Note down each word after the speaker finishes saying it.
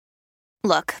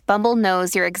Look, Bumble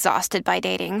knows you're exhausted by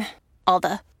dating. All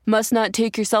the must not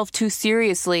take yourself too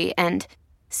seriously and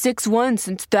 6'1"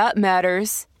 since that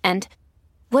matters. And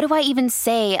what do I even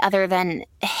say other than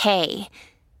hey?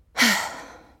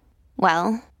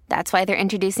 Well, that's why they're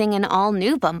introducing an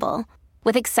all-new Bumble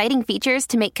with exciting features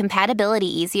to make compatibility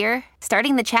easier,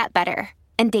 starting the chat better,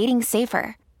 and dating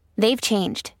safer. They've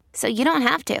changed, so you don't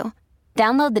have to.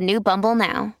 Download the new Bumble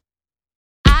now.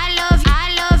 I love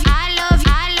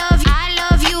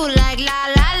you like la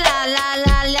la la la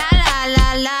la la la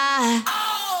la la.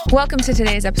 Welcome to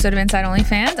today's episode of Inside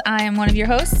OnlyFans. I am one of your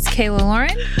hosts, Kayla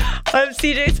Lauren. I'm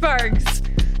CJ Sparks.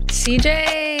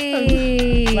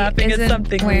 CJ Laughing at isn't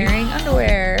something. wearing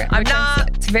underwear. I'm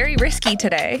not. It's very risky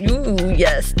today. Ooh,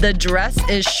 yes. The dress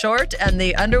is short and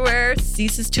the underwear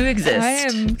ceases to exist. I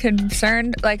am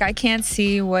concerned. Like, I can't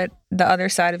see what the other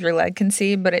side of your leg can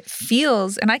see, but it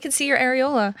feels, and I can see your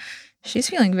areola. She's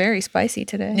feeling very spicy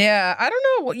today. Yeah, I don't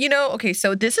know. Okay,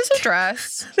 so this is a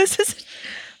dress.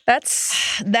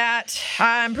 That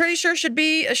I'm pretty sure should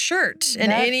be a shirt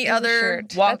in any other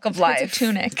walk of life. It's a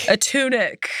tunic. A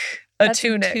tunic. That's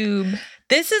a tube.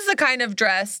 This is the kind of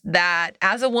dress that,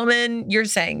 as a woman, you're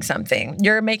saying something.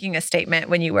 You're making a statement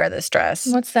when you wear this dress.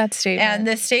 What's that statement? And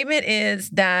the statement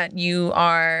is that you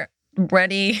are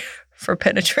ready for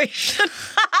penetration.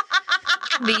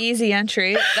 The easy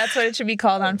entry. That's what it should be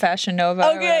called on Fashion Nova.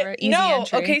 Or whatever. Easy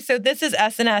entry. Okay, so this is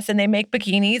S&S, and they make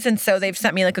bikinis, and so they've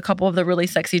sent me like a couple of the really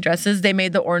sexy dresses. They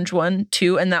made the orange one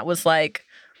too, and that was like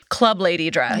club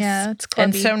lady dress. Yeah, it's clubby.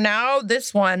 And so now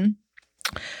this one,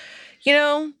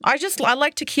 I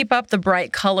like to keep up the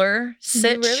bright color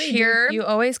sitch here. You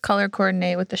always color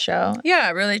coordinate with the show. Yeah,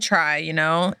 I really try,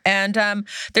 And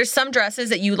there's some dresses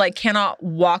that you like cannot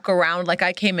walk around. Like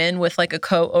I came in with like a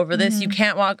coat over this. You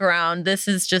can't walk around. This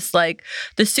is just like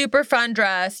the super fun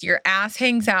dress. Your ass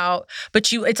hangs out, but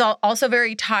it's also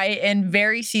very tight and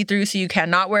very see-through, so you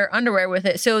cannot wear underwear with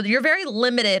it. So you're very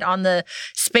limited on the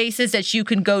spaces that you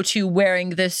can go to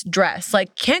wearing this dress.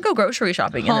 Like can't go grocery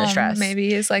shopping in this dress.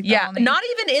 Maybe is like not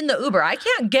even in the Uber. I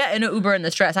can't get in an Uber in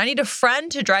this dress. I need a friend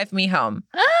to drive me home.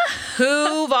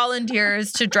 Who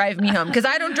volunteers to drive me home? Because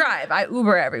I don't drive. I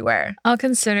Uber everywhere. I'll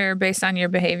consider based on your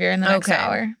behavior in the next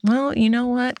hour. Well, you know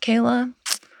what, Kayla?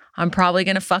 I'm probably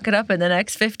going to fuck it up in the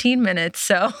next 15 minutes.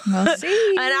 So we'll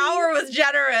see. An hour was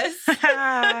generous.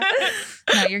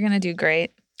 No, you're going to do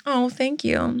great. Oh, thank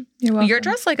you. You're welcome. You're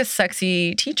dressed like a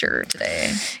sexy teacher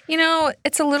today.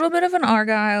 It's a little bit of an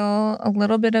Argyle, a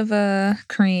little bit of a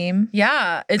cream.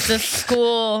 Yeah, it's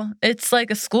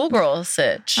like a schoolgirl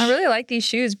sitch. I really like these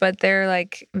shoes, but they're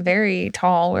like very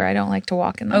tall where I don't like to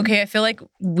walk in them. Okay, I feel like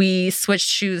we switched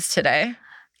shoes today.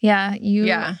 Yeah,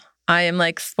 Yeah, I am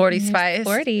like sporty spice.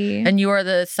 Sporty. And you are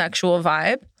the sexual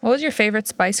vibe. What was your favorite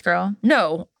Spice Girl?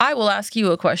 No, I will ask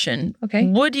you a question. Okay.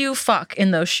 Would you fuck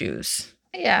in those shoes?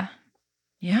 Yeah.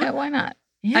 Yeah, why not?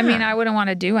 Yeah. I mean, I wouldn't want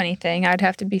to do anything. I'd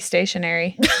have to be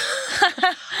stationary.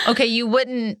 Okay, you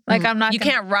wouldn't. Like, I'm not. You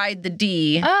can't ride the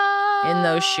D in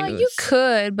those shoes. You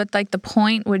could, but like the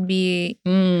point would be,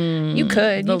 you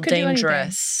could. A You could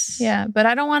dangerous. Do anything. Yeah, but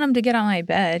I don't want them to get on my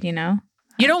bed. You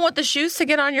don't want the shoes to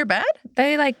get on your bed?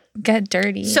 They like get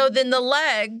dirty. So then the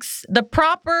legs, the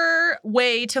proper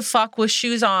way to fuck with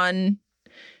shoes on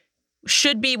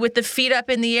should be with the feet up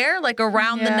in the air, like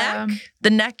around the neck, the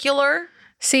necular.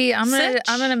 See, I'm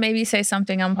gonna maybe say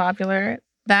something unpopular.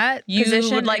 That you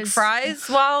position would like fries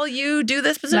while you do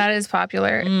this position. That is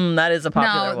popular. That is a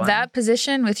popular one. That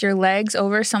position with your legs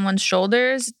over someone's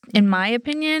shoulders, in my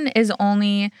opinion, is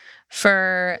only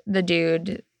for the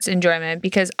dude's enjoyment,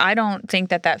 because I don't think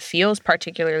that feels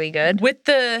particularly good.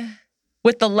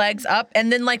 With the legs up,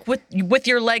 and then like with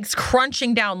your legs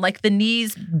crunching down, like the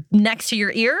knees next to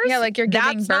your ears. Yeah, like you're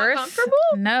giving birth. Not comfortable?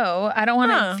 No, I don't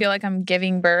want to feel like I'm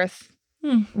giving birth.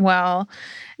 Well,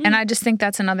 and I just think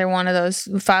that's another one of those,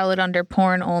 file it under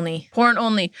porn only. Porn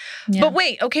only. Yeah. But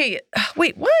wait,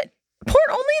 what?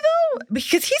 Porn only though?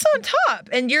 Because he's on top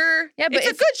and but it's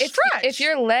a good stretch. If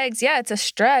your legs, it's a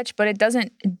stretch, but it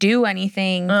doesn't do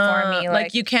anything for me.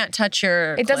 Like you can't touch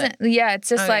your It doesn't, it's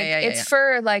just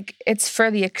it's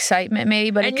for the excitement maybe,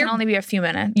 but it can only be a few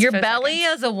minutes. Your belly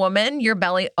seconds. As a woman, your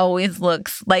belly always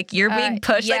looks like you're being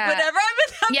pushed. Like whenever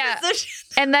I'm in that position.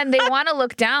 And then they want to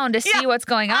look down to see what's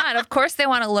going on. Of course they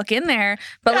want to look in there,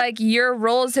 but like your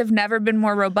rolls have never been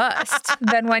more robust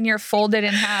than when you're folded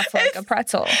in half like a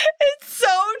pretzel. It's so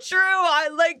true. I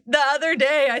like the other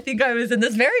day, I think I was in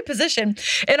this very position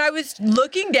and I was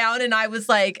looking down and I was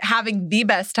like having the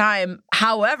best time.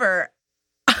 However,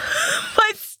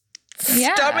 my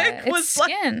stomach was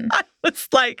skin. I was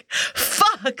like,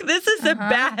 fuck, this is a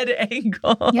bad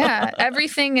angle. Yeah,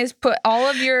 everything is put, all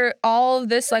of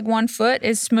this, like 1 foot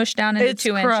is smushed down into It's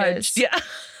 2 crunched. inches. Yeah.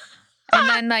 And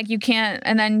then like you can't,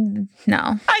 and then no.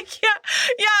 I can't.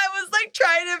 Yeah, I was like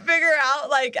trying to figure out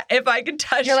like if I could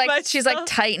touch You're like, myself. she's like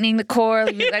tightening the core.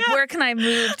 Like, where can I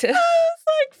move to? I was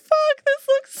like, fuck, this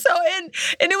looks so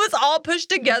and it was all pushed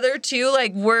together too.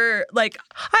 Like we're like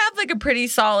I have like a pretty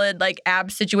solid like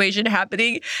ab situation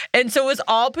happening. And so it was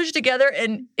all pushed together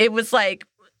and it was like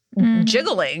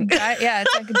jiggling. Yeah,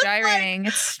 it's like gyrating.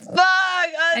 It's Fuck.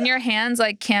 and your hands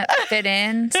like can't fit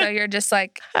in, so you're just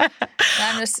like,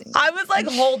 I was like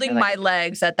holding like- my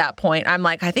legs at that point. I'm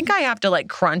like, I think I have to like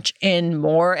crunch in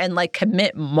more and like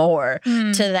commit more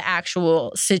to the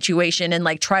actual situation and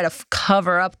like try to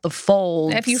cover up the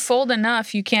folds. If you fold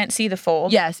enough, you can't see the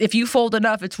fold. Yes, if you fold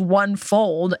enough, it's 1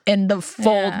 fold and the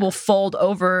fold will fold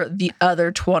over the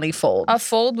other 20 folds. A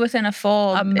fold within a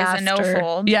fold is a no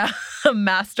fold. Yeah, a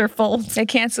master fold. They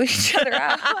cancel each other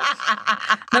out.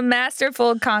 The master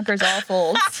fold conquers all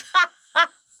folds.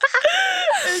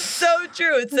 It's so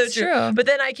true. It's so true. But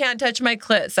then I can't touch my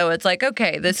clit. So it's like,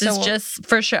 okay, this is just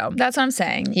for show. That's what I'm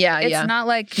saying. Yeah, it's not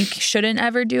like you shouldn't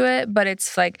ever do it, but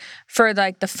it's like for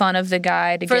like the fun of the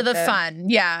guy to for get the fun.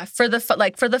 Yeah, for the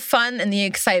for the fun and the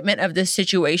excitement of this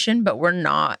situation, but we're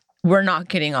not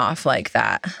getting off like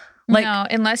that. Like no,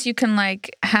 unless you can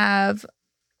like have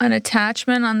an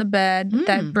attachment on the bed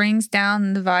that brings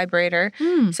down the vibrator.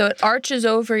 So it arches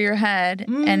over your head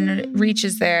and it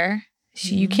reaches there.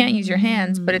 So you can't use your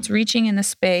hands, but it's reaching in the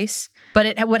space. But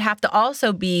it would have to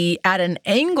also be at an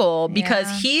angle because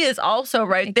he is also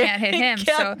right there. Can't hit him.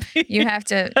 So you have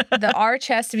to, the arch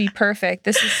has to be perfect.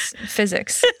 This is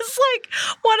physics. It's like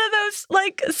one of those,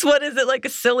 like, what is it, like a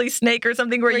silly snake or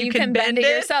something where you can bend it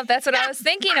yourself. That's what I was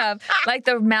thinking of. Like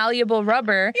the malleable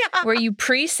rubber where you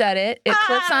preset it. It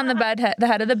clips on the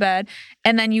head of the bed.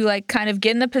 And then you like kind of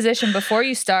get in the position before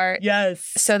you start.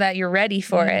 Yes. So that you're ready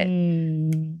for it.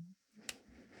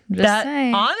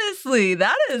 Honestly,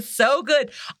 that is so good.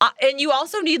 And you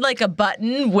also need like a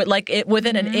button with like it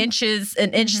within an inch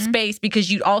space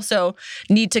because you also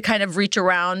need to kind of reach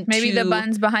around. Maybe the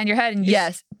button's behind your head and you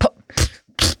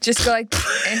just go like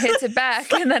it hits it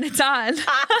back and then it's on.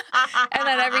 And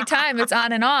then every time it's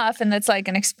on and off and it's like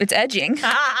it's edging.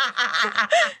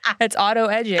 It's auto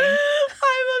edging.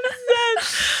 I'm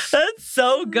obsessed. That's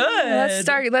so good.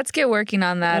 Let's get working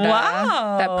on that.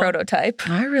 Wow. That prototype.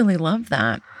 I really love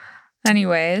that.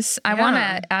 Anyways, I want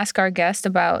to ask our guest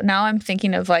about, now I'm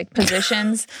thinking of like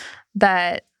positions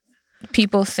that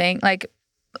people think, like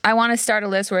I want to start a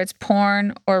list where it's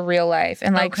porn or real life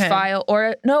and like file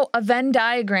or a Venn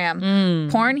diagram.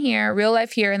 Porn here, real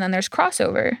life here, and then there's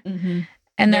crossover.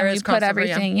 And then we put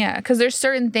everything, because there's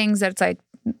certain things that it's like,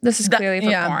 this is clearly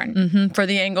for porn. For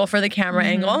the angle, for the camera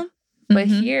angle. But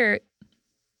here,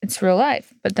 it's real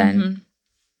life. But then.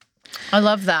 I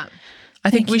love that.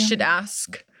 I think we should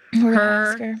ask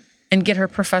her and get her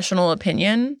professional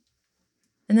opinion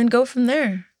and then go from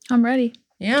there. I'm ready.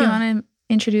 Yeah. Do you want to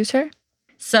introduce her?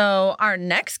 So our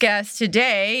next guest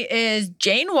today is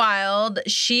Jane Wild.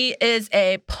 She is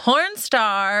a porn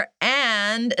star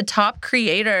and a top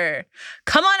creator.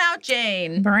 Come on out,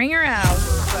 Jane. Bring her out.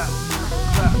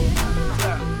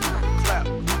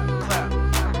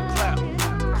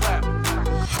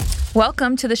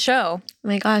 Welcome to the show. Oh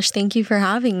my gosh, thank you for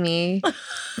having me.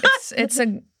 It's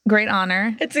a great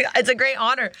honor. It's a great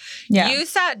honor. Yeah. You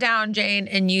sat down, Jane,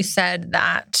 and you said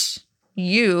that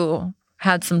you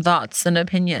had some thoughts and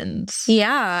opinions.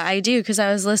 Yeah, I do, because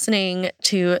I was listening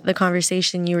to the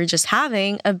conversation you were just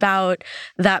having about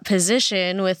that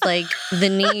position with like the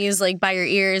knees like by your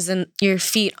ears and your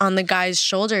feet on the guy's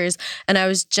shoulders. And I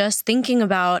was just thinking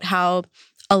about how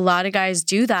a lot of guys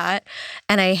do that,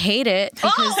 and I hate it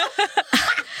because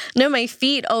no, my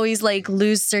feet always like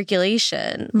lose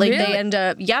circulation. Like they end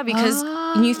up, because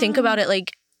when you think about it,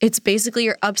 like it's basically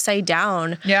you're upside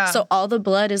down. Yeah. So all the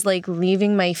blood is like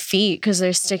leaving my feet because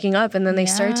they're sticking up, and then they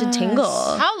start to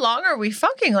tingle. How long are we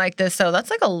fucking like this though? That's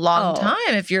like a long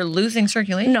time if you're losing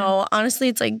circulation. No, honestly,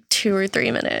 it's like 2 or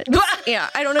 3 minutes. Yeah,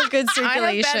 I don't have good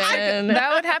circulation.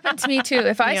 That would happen to me too.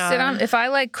 If I if I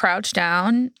like crouch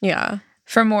down. Yeah.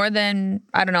 For more than,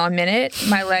 I don't know, a minute,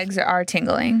 my legs are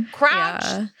tingling. Crouch.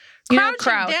 Yeah. You know,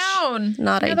 Crouch down.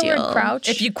 Not you know ideal. the word crouch?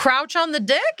 If you crouch on the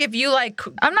dick, if you like...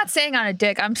 I'm not saying on a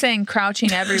dick. I'm saying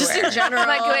crouching everywhere. Just in general.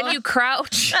 Like when you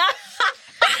crouch.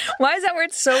 Why is that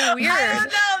word so weird? I don't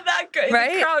know that good.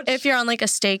 Right? Crouch. If you're on like a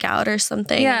stakeout or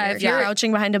something, Yeah, if you're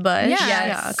crouching behind a bush,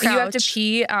 Yes. crouch. You have to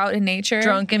pee out in nature.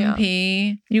 drunken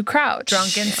pee, You crouch.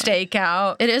 drunken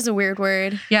stakeout. It is a weird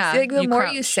word. Yeah. Like the more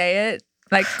crouch. you say it,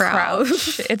 like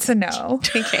crouch, it's a no.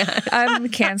 I can't. I'm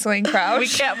canceling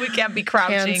crouch. we can't be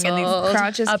crouching in Canceled. these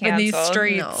Crouch is up in these canceled.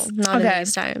 streets. No, not Okay. in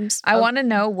these times. I want to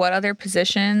know what other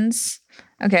positions.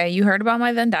 Okay, you heard about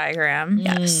my Venn diagram.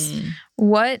 Yes.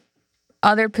 What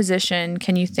other position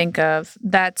can you think of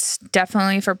that's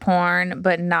definitely for porn,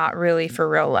 but not really for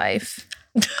real life?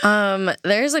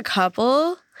 There's a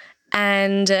couple,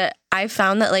 and I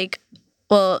found that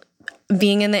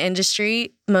being in the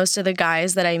industry, most of the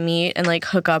guys that I meet and like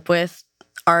hook up with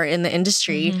are in the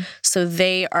industry. So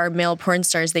they are male porn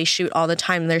stars. They shoot all the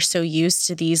time. They're so used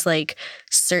to these like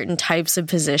certain types of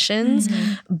positions.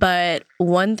 But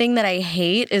one thing that I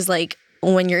hate is like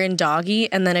when you're in doggy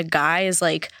and then a guy is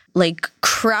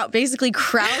basically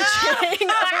crouching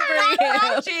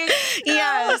over you.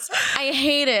 Yes. I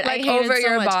hate it. Like I hate over it so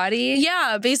your much. body?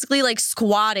 Yeah, basically like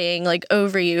squatting like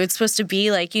over you. It's supposed to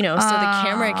be like, so the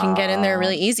camera can get in there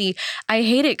really easy. I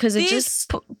hate it because it These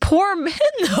just poor men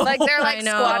though. Like they're like I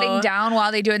know. squatting down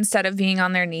while they do it instead of being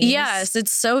on their knees. yes,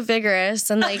 it's so vigorous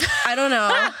and like I don't know.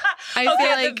 I feel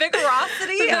okay, like the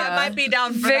vigorosity might be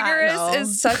down for Vigorous that.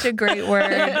 is such a great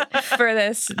word for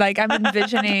this. Like I'm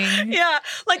envisioning. Yeah,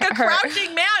 like a Her.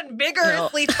 crouching man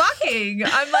vigorously fucking.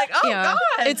 I'm like, oh yeah,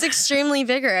 god, it's extremely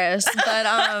vigorous. But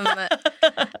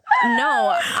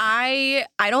no, I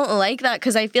don't like that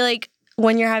because I feel like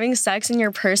when you're having sex in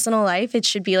your personal life, it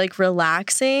should be like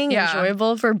relaxing, Yeah.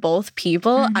 enjoyable for both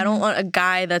people. I don't want a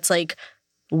guy that's like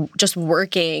just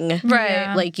working. Right.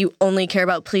 Yeah. Like you only care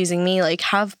about pleasing me. Like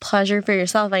have pleasure for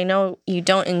yourself. I know you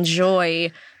don't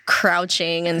enjoy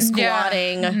crouching and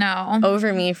squatting No.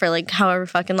 over me for like however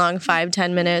fucking long,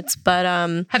 5-10 minutes. But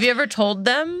have you ever told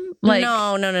them like?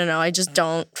 no. I just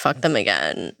don't fuck them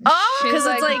again. Oh, Because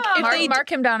it's like, if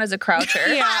mark him down as a croucher.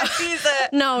 Yeah. he's a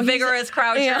No, he's- vigorous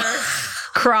croucher. yeah.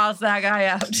 Cross that guy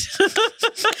out.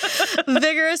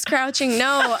 Vigorous crouching.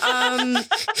 No.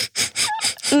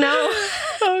 No.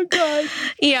 Oh god.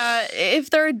 Yeah. If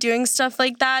they're doing stuff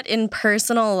like that in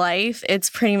personal life, it's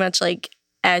pretty much like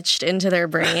etched into their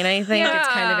brain. I think it's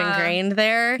kind of Yeah. ingrained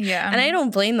there. Yeah. And I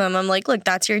don't blame them. I'm like, look,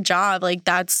 that's your job. Like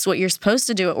that's what you're supposed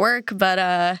to do at work.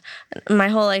 But my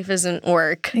whole life isn't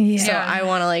work. Yeah. So I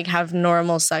want to like have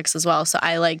normal sex as well. So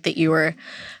I like that you were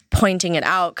pointing it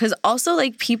out because also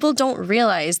like people don't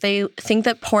realize, they think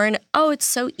that porn, it's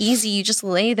so easy, you just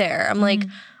lay there. I'm like,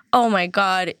 oh my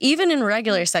god, even in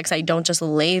regular sex I don't just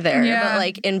lay there. Yeah. But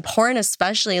like in porn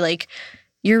especially, like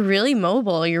you're really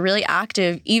mobile, you're really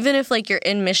active. Even if like you're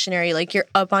in missionary, like you're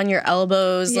up on your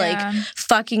elbows, Yeah. like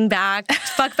fuck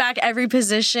back every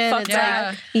position. Fuck It's back.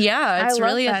 like, yeah, it's I love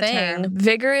really a that thing. term.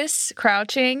 Vigorous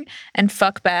crouching and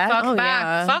fuck back. Fuck Oh, back.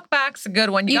 yeah. Fuck back's a good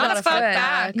one. You, gotta, fuck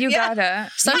back. You Yeah.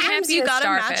 gotta. Sometimes can't be you a gotta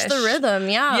match the starfish. rhythm.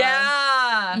 Yeah.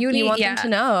 Yeah. You You want them to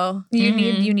know. You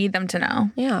need them to know.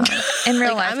 Yeah. In real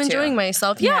Like, life, I'm too. enjoying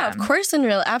myself. Yeah, of course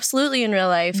absolutely in real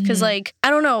life. Because like,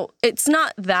 I don't know, it's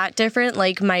not that different.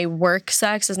 Like my work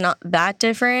sex is not that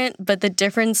different, but the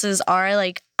differences are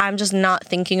like, I'm just not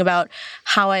thinking about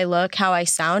how I look, how I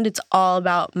sound. It's all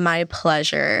about my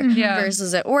pleasure Yeah.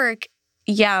 versus at work.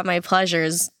 Yeah, my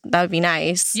pleasures, that would be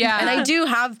nice. Yeah. And I do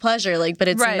have pleasure, like, but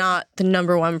it's Right. not the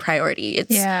number one priority.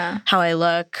 It's how I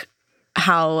look,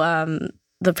 how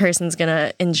the person's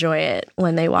gonna enjoy it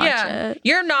when they watch it.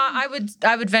 You're not.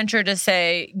 I would venture to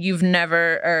say you've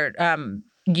never, or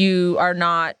you are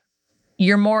not.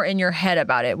 You're more in your head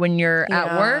about it when you're at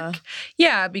Yeah. work.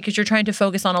 Yeah, because you're trying to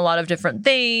focus on a lot of different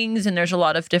things, and there's a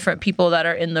lot of different people that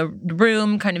are in the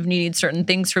room kind of needing certain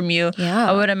things from you. Yeah.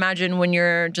 I would imagine when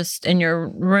you're just in your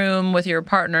room with your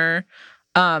partner,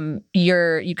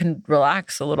 you can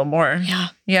relax a little more. Yeah.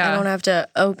 Yeah. I don't have to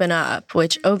open up,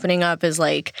 which opening up is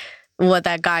like what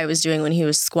that guy was doing when he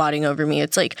was squatting over me.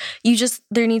 It's like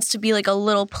there needs to be like a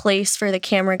little place for the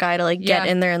camera guy to like get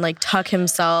Yeah. in there and like tuck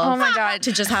himself. Oh my God.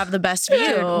 To just have the best view.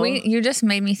 Dude, you just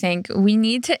made me think we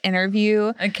need to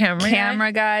interview A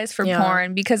camera guy? guys for Yeah.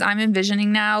 porn because I'm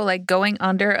envisioning now like going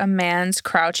under a man's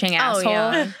crouching asshole.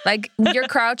 yeah. Like you're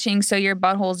crouching, so your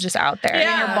butthole's just out there and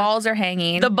Yeah. your balls are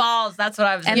hanging. The balls. That's what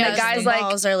I was. and Yes, the guy's the like,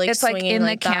 balls are, like, it's like swinging in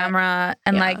like the that. camera,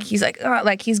 and Yeah. like he's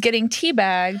like he's getting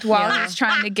teabagged while Yeah. he's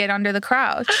trying to get under under the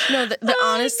crouch. No,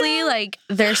 honestly, like,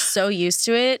 they're so used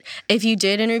to it. If you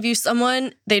did interview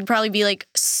someone, they'd probably be like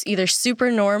either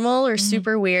super normal or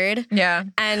super weird. Yeah.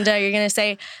 And you're going to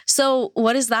say, so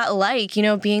what is that like, you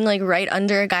know, being like right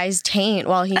under a guy's taint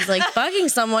while he's like fucking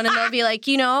someone? And they'll be like,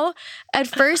 you know, at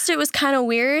first it was kind of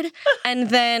weird. And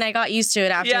then I got used to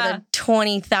it after the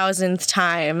 20,000th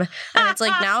time. And it's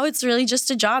like, now it's really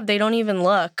just a job. They don't even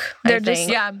look. They're I just,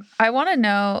 think. Yeah. I want to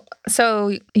know,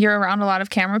 so you're around a lot of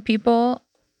camera people.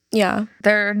 Yeah.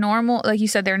 They're normal, like you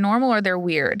said, they're normal or they're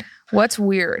weird? What's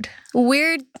weird?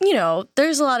 Weird, you know,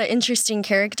 there's a lot of interesting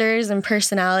characters and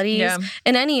personalities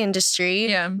in any industry.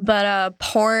 Yeah. But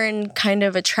porn kind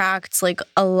of attracts like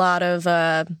a lot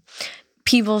of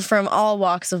people from all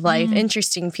walks of life,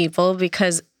 interesting people,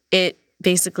 because it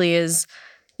basically is,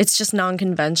 it's just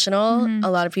non-conventional.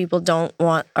 A lot of people don't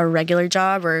want a regular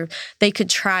job, or they could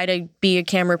try to be a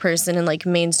camera person in like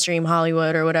mainstream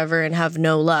Hollywood or whatever and have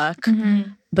no luck.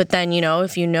 But then, you know,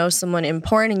 if you know someone in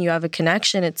porn and you have a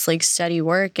connection, it's like steady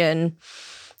work. And,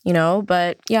 you know,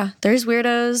 but yeah, there's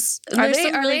weirdos. Are There's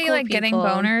they, some really cool like getting people.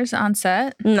 boners on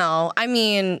set? No, I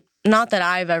mean, not that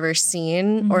I've ever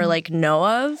seen or like know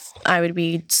of. I would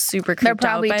be super creeped They're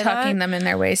probably out by tucking that. them in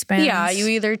their waistbands. Yeah, you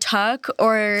either tuck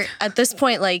or at this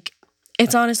point, like,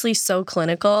 it's honestly so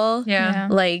clinical. Yeah.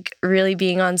 Like, really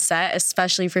being on set,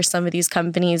 especially for some of these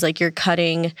companies, like, you're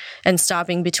cutting and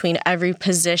stopping between every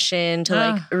position to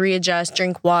like readjust,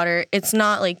 drink water. It's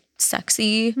not like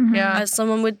sexy as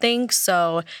someone would think.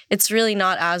 So it's really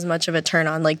not as much of a turn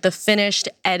on. Like, the finished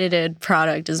edited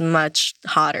product is much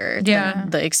hotter than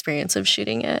the experience of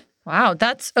shooting it. Wow,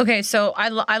 that's okay. So I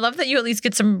love that you at least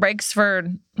get some breaks for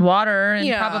water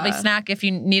and probably snack if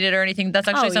you need it or anything. That's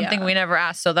actually something we never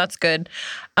asked, so that's good.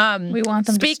 We want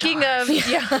them Speaking to of,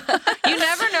 you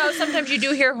never know. Sometimes you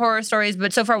do hear horror stories,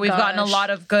 but so far we've gotten a lot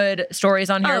of good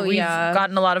stories on here. We've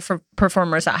gotten a lot of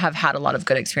performers that have had a lot of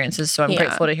good experiences, so I'm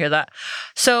grateful to hear that.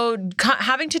 So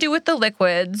having to do with the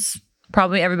liquids,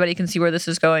 probably everybody can see where this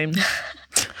is going.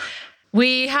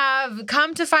 We have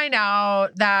come to find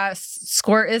out that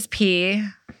squirt is pee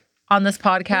on this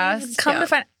podcast. come to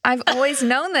find. I've always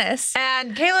known this.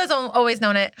 And Kayla's always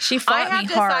known it. She fought me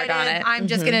hard on it. I'm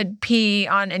just going to pee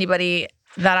on anybody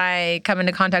that I come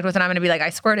into contact with, and I'm going to be like, I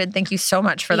squirted. Thank you so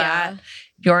much for that.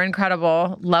 You're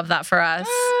incredible. Love that for us.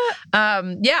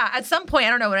 At some point,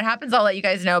 I don't know when it happens, I'll let you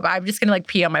guys know, but I'm just going to like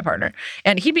pee on my partner.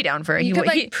 And he'd be down for it. He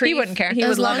wouldn't care.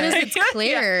 As long as it's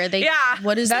clear.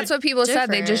 That's what people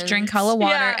said. They just drink hella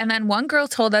water. Yeah. And then one girl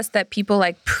told us that people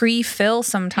like pre-fill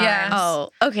sometimes. Yeah. Oh,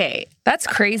 okay. That's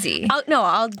crazy.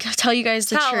 I'll tell you guys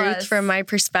the truth from my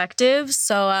perspective.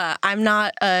 So I'm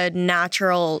not a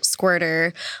natural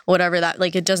squirter, whatever that,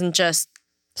 like, it doesn't just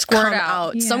squirt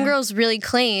out. Yeah. Some girls really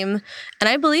claim, and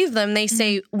I believe them, they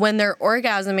say when they're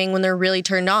orgasming, when they're really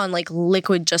turned on, like,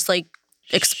 liquid just like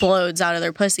explodes out of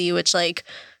their pussy, which, like,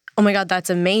 oh my God, that's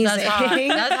amazing.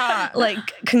 That's hot. Like,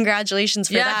 congratulations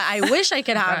for that. I wish I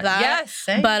could have that. Yes,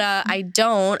 same. But I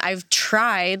don't. I've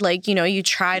tried, like, you know, you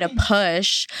try to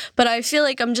push, but I feel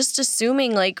like I'm just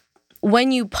assuming, like,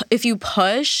 if you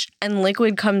push and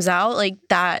liquid comes out, like,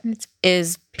 that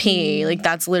is pee. Like,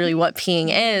 that's literally what peeing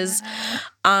is.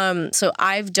 So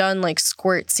I've done like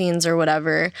squirt scenes or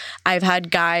whatever. I've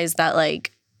had guys that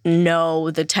like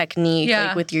know the technique,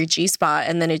 like with your G-spot,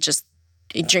 and then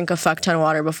you drink a fuck ton of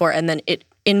water before, and then it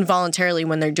involuntarily,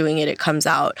 when they're doing it, it comes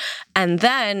out. And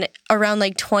then around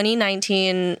like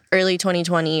 2019, early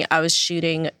 2020, I was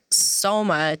shooting so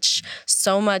much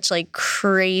like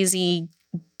crazy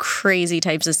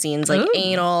types of scenes, like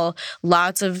anal,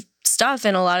 lots of stuff.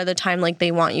 And a lot of the time, like,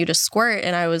 they want you to squirt.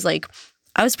 And I was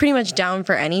pretty much down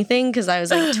for anything, because I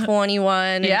was like 21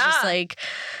 and just like,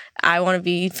 I want to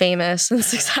be famous and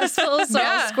successful, so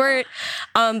I'll squirt.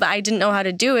 But I didn't know how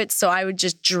to do it, so I would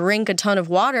just drink a ton of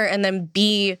water and then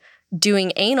be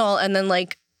doing anal, and then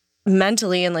like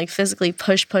mentally and like physically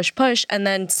push. And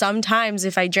then sometimes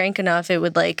if I drank enough, it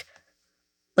would like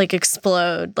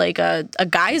explode, like a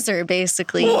geyser,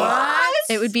 basically. What?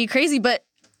 It would be crazy, but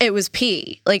it was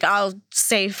pee. Like, I'll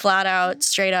say flat out,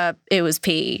 straight up, it was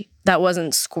pee. That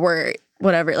wasn't squirt,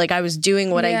 whatever. Like, I was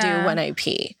doing what I do when I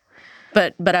pee.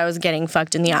 But I was getting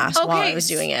fucked in the ass while I was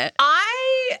doing it.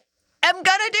 I am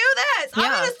gonna do this. I'm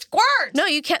gonna squirt. No,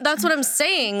 you can't. That's what I'm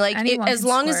saying. Like, as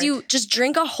long as you just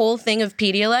drink a whole thing of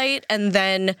Pedialyte and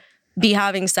then be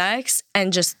having sex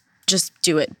and just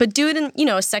do it. But do it in, you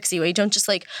know, a sexy way. Don't just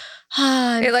like,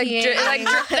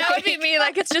 that would be me.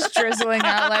 Like, it's just drizzling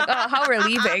out. Like, oh, how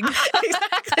relieving.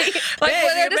 Exactly. Like,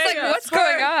 they're just like, what's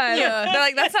going on? Yeah. They're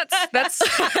like, that's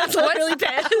really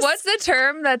bad. What's the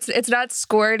term? It's not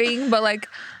squirting, but like,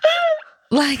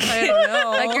 Like, I don't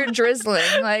know. like you're drizzling.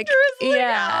 Like, Drizzling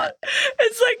yeah. out.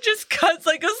 It's like just cuts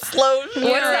like a slow stream.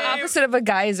 What's the opposite of a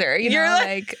geyser? You're know,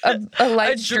 like- a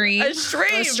light stream. A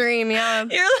stream. A stream, yeah.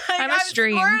 You're like, I'm a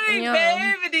stream. squirting, Yeah.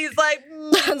 babe. And he's like,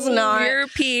 That's not. You're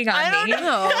peeing on I don't me.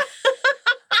 No.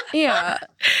 Yeah.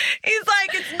 he's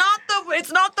like, it's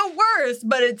not the worst,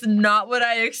 but it's not what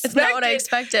I expected. It's not what I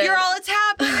expected. You're all, it's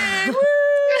happening.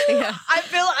 Woo. Yeah. I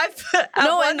feel at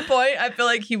one point I feel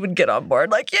like he would get on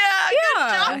board. Like, yeah.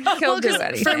 Good job. He'll do 'cause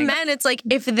anything. for men, it's like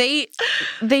if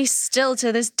they still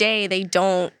to this day they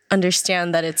don't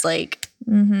understand that it's like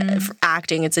for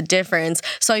acting, it's a difference.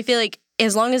 So I feel like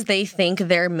as long as they think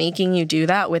they're making you do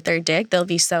that with their dick, they'll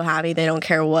be so happy. They don't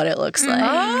care what it looks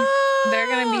like. They're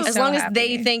gonna be As so long as happy.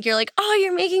 they think you're like, oh,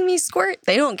 you're making me squirt,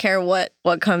 they don't care what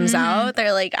comes out.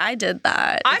 They're like, I did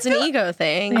that. I It's an feel- ego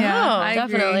thing. Yeah, Oh, I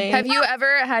agree. definitely. Have you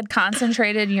ever had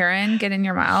concentrated urine get in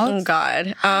your mouth? Oh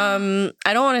God. I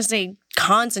don't want to say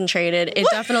concentrated. It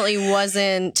definitely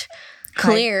wasn't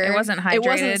clear. It wasn't It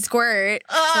wasn't hydrated. squirt.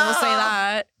 So we'll say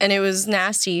that. And it was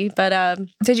nasty. But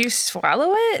Did you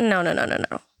swallow it? no.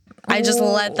 I just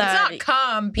let It's that. not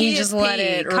cum. Pee You is just let pee.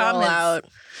 it Cum roll is- out.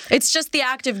 It's just the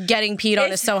act of getting peed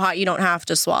on is so hot you don't have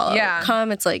to swallow. Yeah.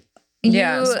 Cum, it's like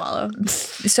Yeah. You- swallow.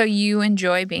 So you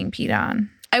enjoy being peed on?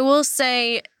 I will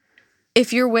say,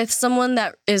 if you're with someone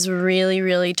that is really,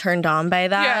 really turned on by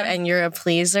that Yeah. and you're a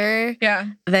pleaser, Yeah.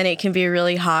 then it can be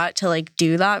really hot to like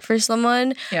do that for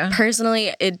someone. Yeah.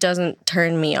 Personally, it doesn't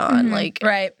turn me on like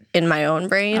Right. in my own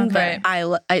brain, Okay.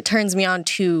 but it turns me on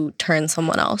to turn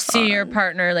someone else on. See your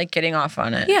partner like getting off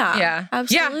on it. Yeah, Yeah.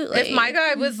 absolutely. Yeah. If my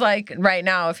guy was like right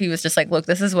now, if he was just like, look,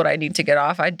 this is what I need to get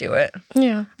off, I'd do it.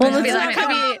 Yeah. Well, I it's feel not like gonna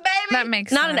come be on, baby. That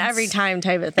makes not sense. an every time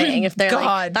type of thing. If they're God.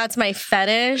 like, that's my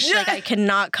fetish, like I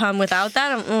cannot come without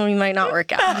that, we might not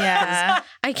work out. Yeah.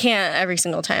 I can't every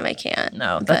single time. I can't.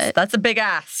 No, But that's a big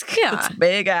ask. Yeah. That's a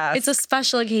big ask. it's a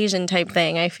special occasion type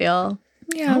thing, I feel.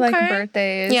 Yeah, like Okay.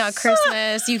 birthdays. Yeah,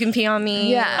 Christmas, you can pee on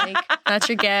me. Yeah. Like, that's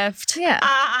your gift. Yeah.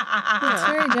 It's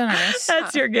very generous.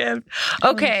 That's your gift.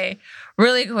 Okay,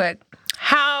 really quick.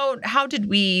 How did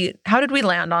we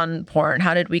land on porn?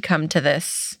 How did we come to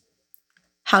this?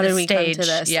 How did The we stage, come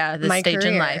to this? yeah, the My stage in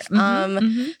career. life.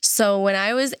 Mhm, So when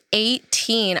I was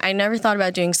 18, I never thought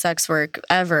about doing sex work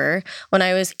ever. When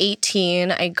I was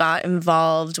 18, I got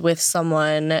involved with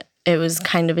someone. It was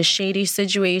kind of a shady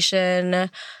situation.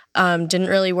 Didn't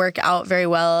really work out very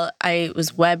well. I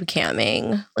was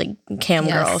webcamming, like cam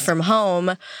girl Yes. from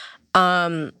home.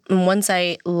 And once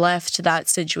I left that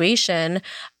situation,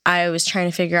 I was trying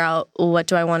to figure out what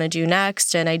do I want to do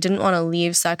next. And I didn't want to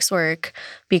leave sex work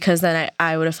because then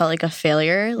I would have felt like a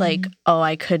failure. Like, oh,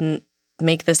 I couldn't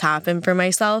make this happen for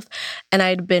myself. And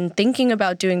I'd been thinking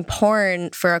about doing porn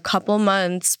for a couple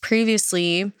months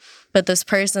previously. But this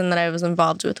person that I was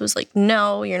involved with was like,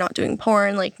 no, you're not doing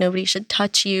porn. Like, nobody should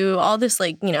touch you. All this,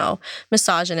 like,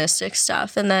 misogynistic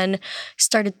stuff. And then I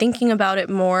started thinking about it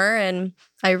more. And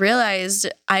I realized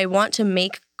I want to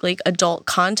make like adult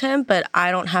content, but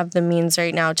I don't have the means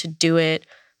right now to do it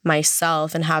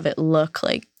myself and have it look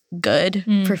like good,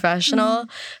 professional.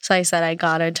 So I said, I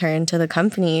gotta turn to the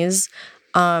companies.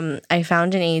 I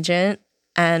found an agent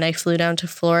and I flew down to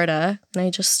Florida and I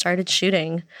just started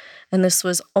shooting. And this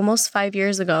was almost 5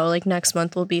 years ago. Like next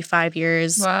month will be 5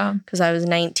 years. Wow. Because I was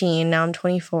 19, now I'm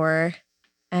 24.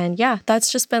 And yeah,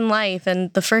 that's just been life.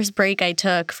 And the first break I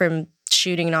took from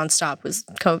shooting nonstop was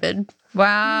COVID.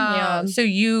 Wow. Yeah. So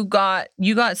you got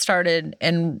started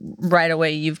and right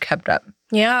away you've kept up.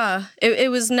 Yeah, it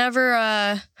was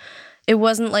never, it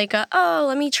wasn't like,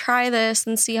 let me try this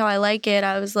and see how I like it.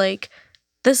 I was like,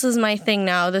 this is my thing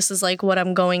now. This is like what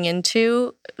I'm going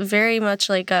into. Very much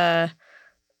like a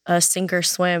sink or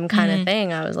swim kind of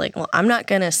thing. I was like, well, I'm not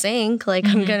going to sink. Like,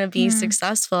 I'm going to be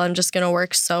successful. I'm just going to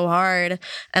work so hard.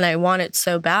 And I want it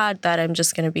so bad that I'm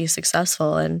just going to be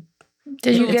successful. And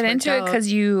Did you it's get worked into it out.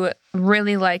 because you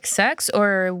really like sex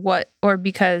or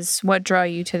because what draw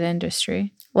you to the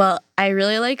industry? Well, I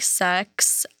really like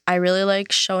sex. I really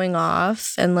like showing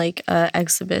off and like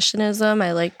exhibitionism.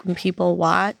 I like when people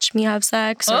watch me have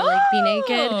sex or like be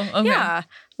naked. okay. Yeah.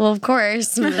 Well, of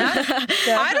course. I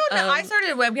don't know. I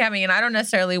started webcamming and I don't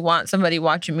necessarily want somebody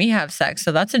watching me have sex.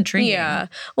 So that's intriguing. Yeah.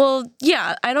 Well,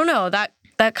 yeah, I don't know. That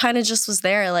kind of just was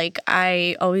there. Like,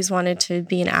 I always wanted to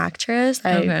be an actress.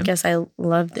 I guess I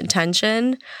loved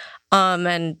attention.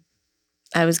 And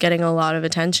I was getting a lot of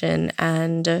attention.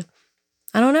 And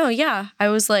I don't know. Yeah. I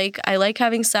was like, I like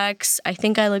having sex. I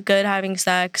think I look good having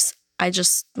sex. I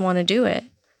just want to do it.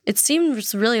 It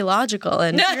seems really logical.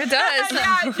 And It does.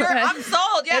 I'm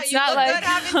sold. Yeah, It's you not look like- good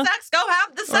having sex. Go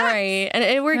have the sex. right. And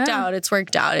it worked Yeah. out. It's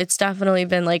worked out. It's definitely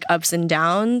been like ups and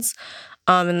downs.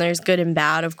 And there's good and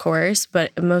bad, of course,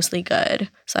 but mostly good.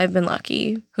 So I've been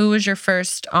lucky. Who was your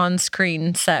first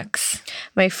on-screen sex?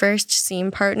 My first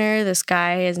scene partner, this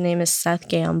guy, his name is Seth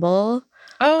Gamble.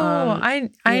 Oh, I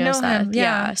know Seth? him.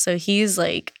 Yeah. So he's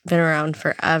like been around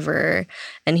forever,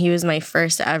 and he was my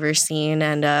first ever scene,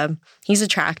 and he's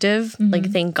attractive.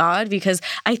 Like, thank God, because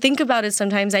I think about it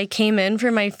sometimes. I came in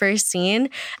for my first scene,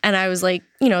 and I was like,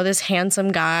 you know, this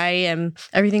handsome guy, and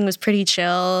everything was pretty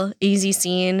chill, easy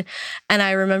scene. And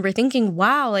I remember thinking,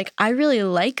 wow, like I really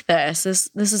like this.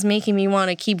 This is making me want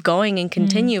to keep going and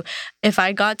continue. If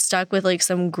I got stuck with like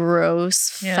some gross,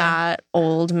 fat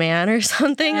old man or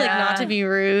something, like not to be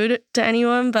rude to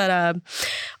anyone, but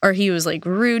or he was like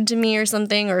rude to me or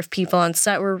something, or if people on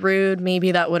set were rude,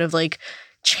 maybe that would have like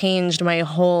changed my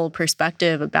whole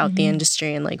perspective about the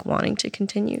industry and like wanting to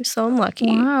continue. So I'm lucky.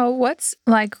 Wow. What's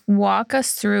like, walk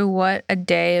us through what a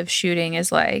day of shooting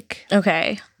is like.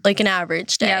 Okay. Like an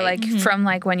average day. Yeah, like from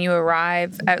like when you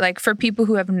arrive, like for people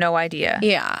who have no idea.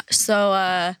 Yeah.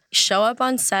 So show up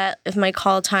on set if my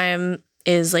call time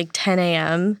is like 10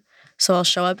 a.m. So I'll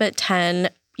show up at 10,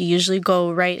 usually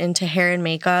go right into hair and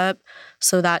makeup.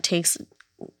 So that takes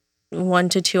 1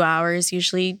 to 2 hours,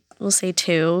 usually we'll say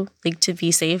 2, like to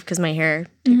be safe because my hair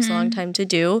takes a long time to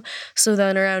do. So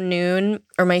then around noon,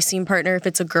 or my scene partner, if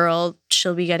it's a girl,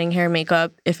 she'll be getting hair and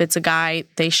makeup. If it's a guy,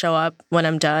 they show up when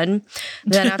I'm done.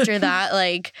 Then after that,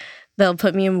 like they'll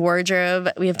put me in wardrobe.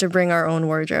 We have to bring our own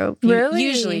wardrobe. Really?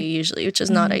 Usually, which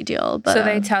is not ideal. But so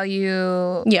they tell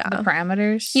you the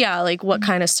parameters? Yeah, like what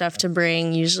kind of stuff to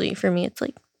bring. Usually for me, it's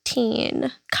like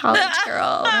teen college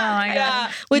girl. Oh my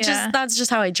God. Which is, that's just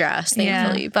how I dress,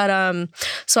 thankfully. But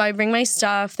so I bring my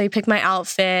stuff, they pick my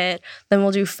outfit, then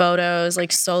we'll do photos,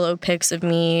 like solo pics of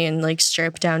me and like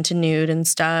strip down to nude and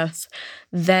stuff.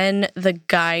 Then the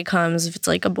guy comes, if it's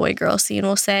like a boy-girl scene,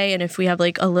 we'll say, and if we have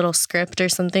like a little script or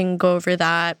something, go over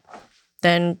that.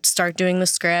 Then start doing the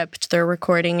script. They're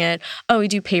recording it. Oh, we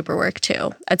do paperwork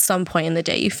too. At some point in the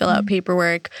day, you fill out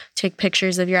paperwork, take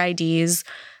pictures of your IDs.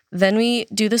 Then we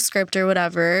do the script or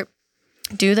whatever,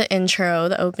 do the intro,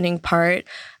 the opening part.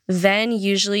 Then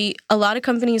usually, a lot of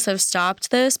companies have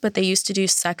stopped this, but they used to do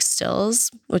sex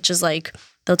stills, which is like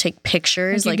they'll take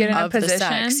pictures like of the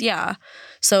sex. Yeah.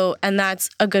 So, and that's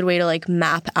a good way to like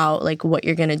map out like what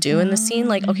you're going to do in the scene.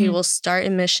 Like, okay, we'll start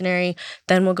in missionary,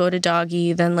 then we'll go to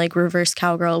doggy, then like reverse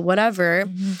cowgirl, whatever.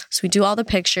 So we do all the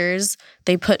pictures.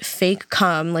 They put fake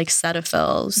cum, like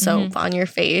Cetaphil soap on your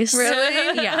face.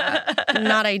 Really? Yeah.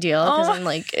 Not ideal because I'm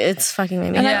like, it's fucking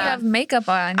my makeup. And then you have makeup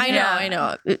on. I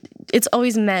know. It's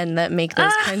always men that make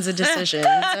those kinds of decisions.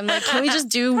 I'm like, can we just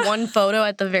do one photo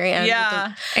at the very end?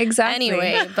 Yeah, exactly.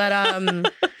 Anyway, but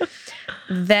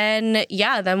then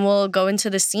we'll go into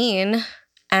the scene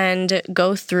and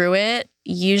go through it.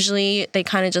 Usually they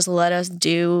kind of just let us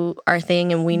do our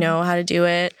thing and we know how to do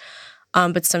it.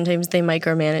 But sometimes they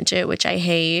micromanage it, which I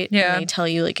hate. Yeah. And they tell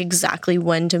you like exactly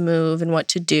when to move and what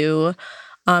to do.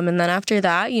 And then after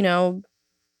that, you know,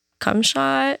 cum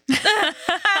shot.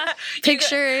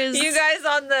 Pictures. You guys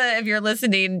on the, if you're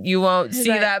listening, you won't see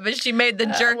that, but she made the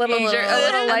jerk. A little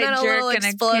light and then jerk a little and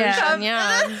explosion. a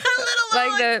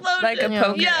little like a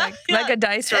poke, like a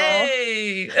dice roll.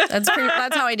 Hey. That's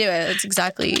how I do it. It's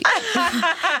exactly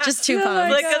just 2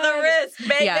 pumps. Flick of the wrist,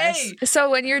 baby. Yes.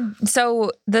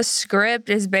 So the script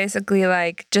is basically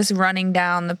like just running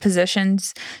down the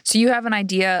positions. So you have an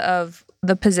idea of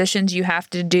the positions you have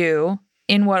to do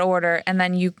in what order, and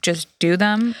then you just do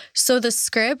them? So the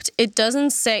script, it doesn't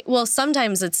say, well,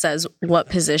 sometimes it says what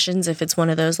positions if it's one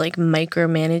of those like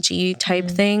micromanagey type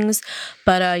things.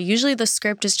 But usually the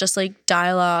script is just like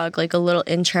dialogue, like a little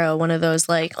intro, one of those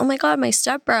like, oh my God, my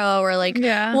stepbro, or like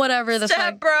whatever the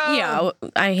fuck. Stepbro. Yeah,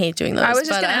 I hate doing those. I was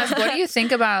just going to ask, what do you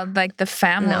think about like the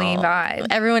family vibe?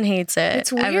 Everyone hates it.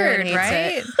 It's weird, Everyone hates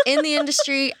right? it. In the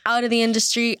industry, out of the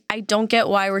industry, I don't get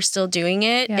why we're still doing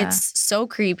it. Yeah. It's so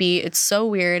creepy. It's so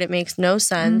weird. It makes no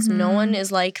sense. No one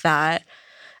is like that.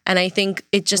 And I think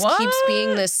it just keeps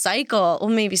being this cycle. Well,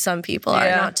 maybe some people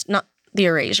are, not the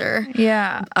erasure.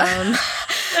 Yeah.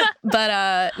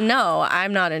 But no,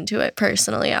 I'm not into it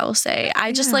personally, I will say.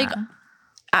 I just like,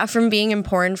 from being in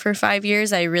porn for 5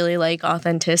 years, I really like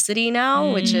authenticity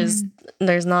now, which is,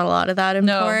 there's not a lot of that in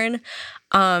porn.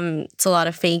 It's a lot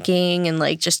of faking and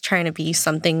like just trying to be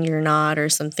something you're not or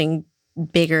something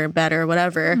bigger, better,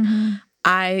 whatever.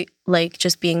 I like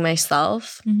just being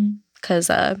myself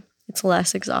because it's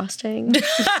less exhausting.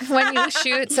 When you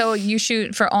shoot, so you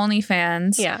shoot for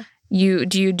OnlyFans. Yeah.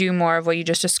 do you do more of what you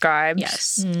just described?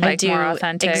 Yes, Like I do more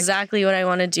authentic? exactly what I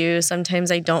want to do.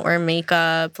 Sometimes I don't wear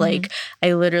makeup. Like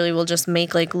I literally will just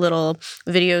make like little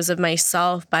videos of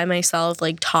myself by myself,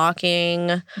 like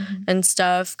talking and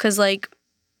stuff. Cause like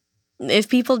if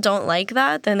people don't like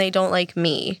that, then they don't like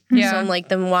me. Yeah. So I'm like,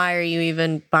 then why are you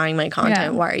even buying my content? Yeah,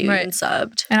 Why are you right. even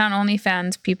subbed? And on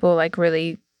OnlyFans, people like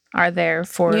really are there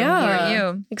for Yeah.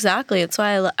 you. Exactly. That's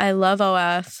why I love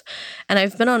OF. And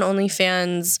I've been on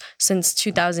OnlyFans since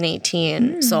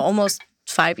 2018. So almost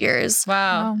 5 years.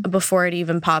 Wow. Before it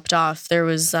even popped off, there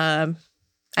was, I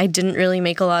didn't really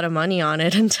make a lot of money on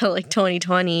it until like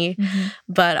 2020.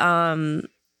 But,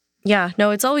 yeah, no,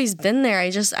 it's always been there.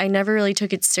 I never really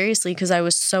took it seriously because I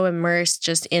was so immersed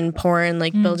just in porn,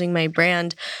 like building my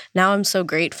brand. Now I'm so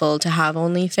grateful to have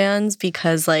OnlyFans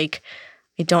because like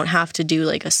I don't have to do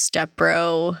like a step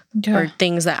bro or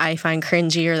things that I find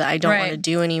cringy or that I don't want to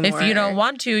do anymore. If you don't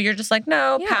want to, you're just like,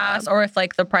 no, pass. Or if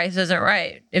like the price isn't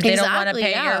right. If they don't want to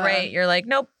pay your rate, you're like,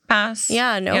 nope, pass.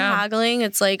 Yeah, no haggling.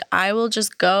 It's like I will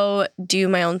just go do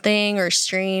my own thing or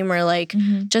stream or like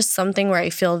just something where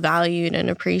I feel valued and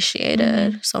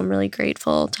appreciated. So I'm really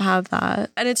grateful to have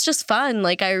that. And it's just fun.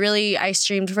 Like I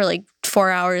streamed for like 4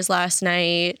 hours last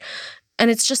night. And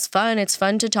it's just fun. It's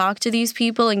fun to talk to these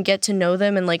people and get to know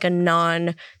them in like a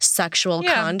non-sexual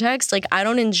context. Like I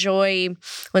don't enjoy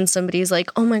when somebody's like,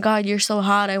 oh my God, you're so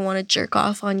hot. I want to jerk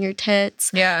off on your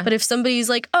tits. Yeah. But if somebody's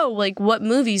like, oh, like what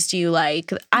movies do you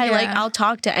like? I'll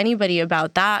talk to anybody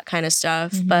about that kind of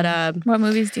stuff. But What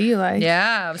movies do you like?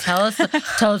 Yeah. Tell us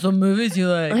what movies you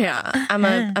like. yeah, I'm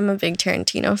a big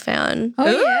Tarantino fan. Oh,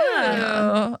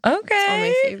 Ooh, okay. All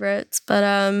my favorites. But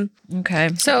Okay.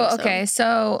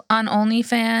 So on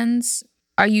OnlyFans,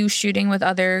 are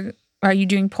you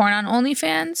doing porn on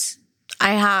OnlyFans?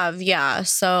 I have, yeah.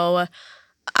 So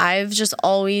I've just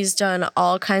always done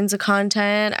all kinds of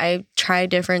content. I try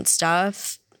different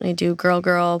stuff. I do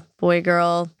girl, boy,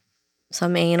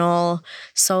 some anal,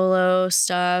 solo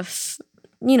stuff.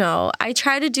 You know, I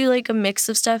try to do like a mix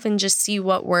of stuff and just see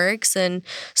what works. And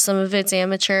some of it's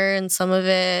amateur and some of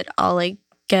it I'll like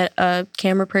get a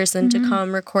camera person to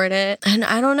come record it. And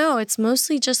I don't know, it's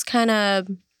mostly just kind of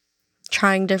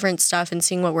trying different stuff and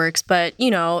seeing what works. But, you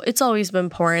know, it's always been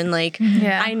porn. Like,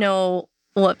 I know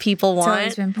what people want.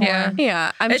 It's always been porn.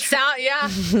 Yeah.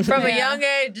 From a young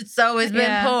age, it's always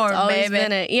been porn, It's always baby.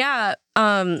 been it. Yeah.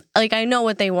 Like I know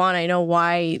what they want. I know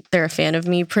why they're a fan of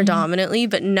me predominantly,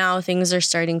 but now things are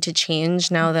starting to change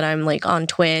now that I'm like on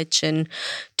Twitch and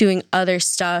doing other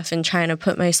stuff and trying to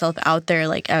put myself out there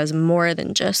like as more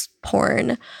than just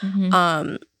porn.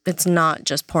 It's not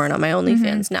just porn on my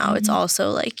OnlyFans now. It's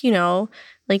also like, you know,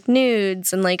 like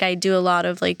nudes and like I do a lot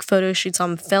of like photo shoots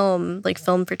on film, like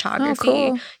film photography. Oh,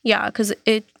 cool. Yeah, because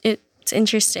it's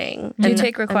interesting. Do you And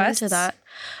take I'm into requests? that.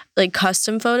 Like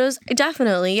custom photos?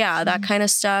 Definitely, yeah. That kind of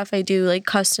stuff. I do like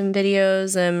custom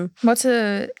videos and What's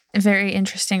a very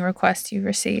interesting request you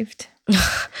received?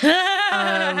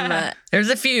 There's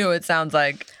a few, it sounds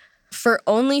like. for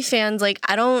OnlyFans, like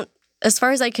as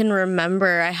far as I can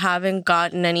remember, I haven't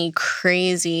gotten any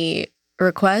crazy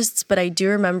requests, but I do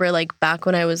remember like back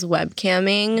when I was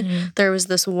webcamming, there was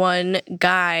this one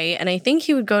guy and I think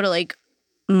he would go to like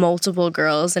multiple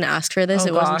girls and ask for this.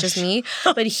 It wasn't just me,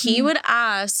 but he would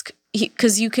ask,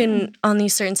 because you can, on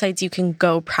these certain sites, you can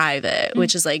go private,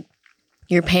 which is like,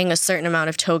 you're paying a certain amount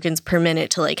of tokens per minute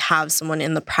to like have someone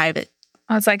in the private.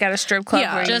 Oh, it's like at a strip club.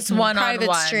 Yeah, where just you can- one on private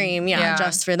one. stream,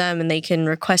 just for them, and they can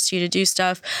request you to do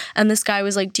stuff. And this guy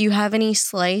was like, "Do you have any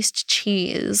sliced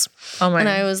cheese?" Oh my And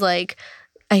I was like,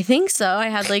 "I think so." I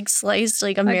had like sliced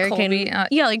like American, Colby,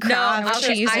 like Kraft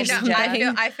cheese or I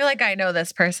something. feel like I know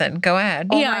this person. Go ahead.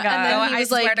 Yeah, my God. and then Go, he I was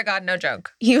swear like, to God, no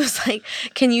joke. he was like,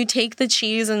 "Can you take the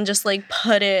cheese and just like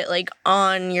put it like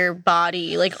on your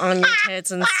body, like on your tits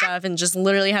and stuff, and just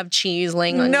literally have cheese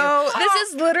laying on you?" No, this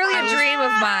is literally a dream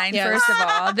of mine. Yes. First of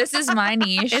all, this is my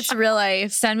niche. It's real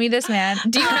life. Send me this man.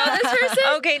 Do you know this person?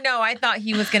 Okay, no, I thought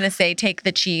he was gonna say take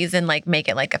the cheese and like make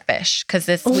it like a fish, because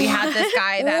we had this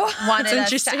guy that wanted us to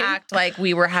interesting. act like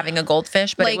we were having a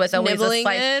goldfish, but Like it was always a nibbling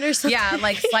slice. it or something? Yeah,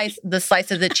 like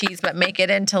slice of the cheese, but make it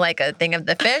into like a thing of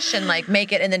the fish and like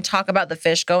make it and then talk about the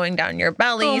fish going down your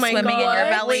belly, Oh my swimming in your God.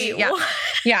 belly. Wait, Yeah, what?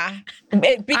 yeah.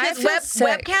 Because feel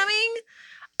sick. webcamming.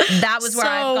 That was where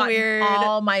So I've gotten weird.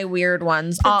 all my weird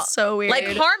ones. All, so weird.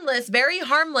 Like harmless, very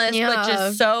harmless, but Yeah.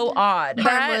 just so odd.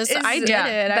 Harmless. That is- I did yeah,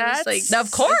 it. I was that's- like,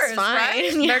 Of course, it's fine.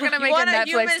 right? They're gonna make a want a Netflix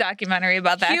human- documentary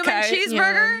about that Human guy.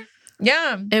 cheeseburger?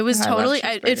 Yeah. It was I love totally,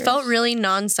 it felt cheeseburgers. really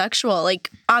non-sexual. Like,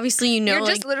 obviously, you know, You're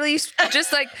like, just literally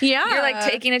just like Yeah. You're like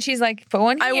taking a cheese, like put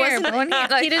one I here, wasn't, put one here.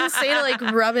 Like he didn't say to like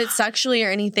rub it sexually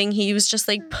or anything. He was just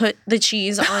like, put the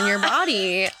cheese on your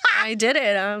body. I did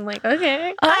it. I'm like,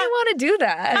 okay. I want to do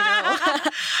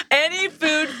that. Any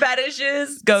food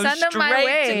fetishes go Send them my straight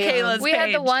way. to Kayla's We page.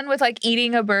 had the one with like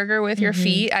eating a burger with your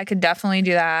feet. I could definitely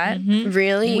do that.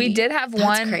 Really? We did have That's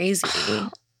one. crazy.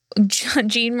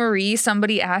 Jean Marie,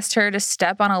 somebody asked her to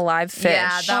step on a live fish.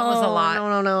 Yeah, that was a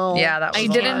lot. No. Yeah, that was I a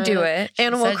didn't lot. do it.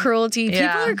 Animal said- cruelty.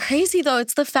 Yeah. People are crazy though.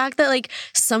 It's the fact that like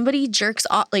somebody jerks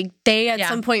off, like they at Yeah.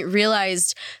 some point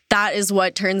realized that is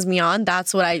what turns me on.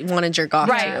 That's what I want to jerk off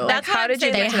Right. to. That's how what I'm did you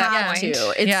saying. They get to that have point? to.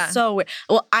 It's Yeah. so weird.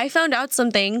 Well, I found out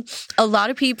something. A lot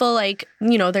of people like,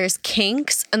 you know, there's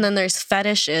kinks and then there's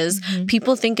fetishes.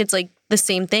 People think it's like the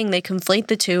same thing. They conflate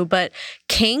the two, but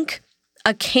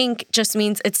a kink just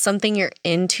means it's something you're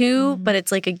into, but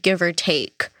it's like a give or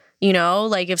take. You know,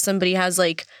 like if somebody has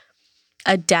like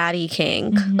a daddy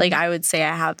kink, like I would say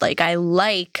I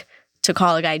like to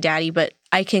call a guy daddy, but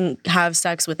I can have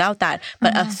sex without that.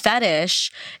 But a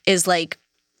fetish is like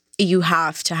you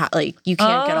have to have, like, you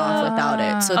can't get off without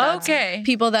it. So that's Okay.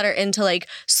 people that are into like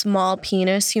small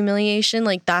penis humiliation,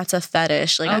 like that's a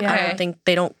fetish. Like I Okay. don't think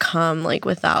they don't come like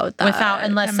without that.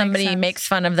 Unless makes somebody sense. makes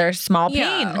fun of their small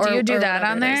Yeah, pain. or- Do you do or that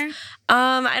on whatever it there? is.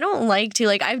 I don't like to.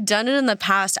 Like I've done it in the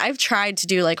past. I've tried to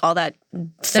do like all that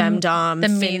femdom, the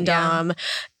mean- findom.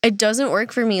 It doesn't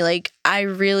work for me. Like I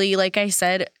really, like I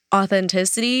said,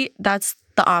 authenticity, that's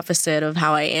the opposite of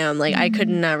how I am. Like I could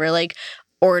never like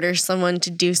order someone to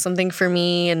do something for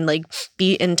me and like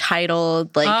be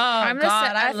entitled. Like I'm the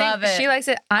God, sa- I think love it. She likes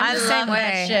it. I'm I the love same that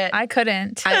way. shit. I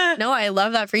couldn't. I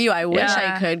love that for you. I wish I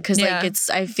Yeah. could because Yeah. like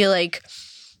I feel like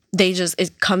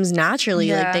it comes naturally.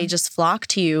 Yeah. Like they just flock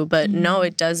to you. But no,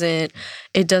 it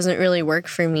doesn't really work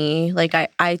for me. Like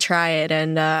I try it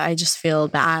and I just feel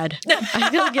bad. I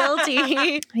feel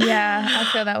guilty. Yeah, I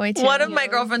feel that way too. One of my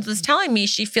girlfriends was telling me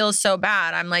she feels so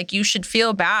bad. I'm like, you should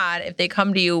feel bad if they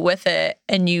come to you with it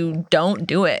and you don't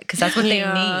do it because that's what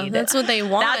Yeah, they need. that's what they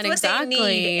want. That's what exactly.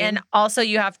 they need. And also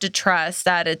you have to trust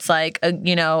that it's like a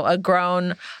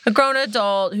grown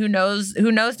adult who knows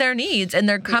their needs and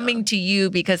they're coming to you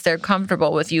because they're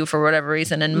comfortable with you for whatever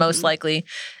reason. And most likely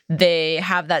they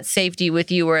have that safety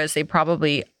with you, whereas they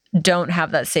probably don't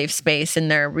have that safe space in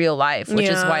their real life, which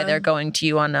is why Yeah. they're going to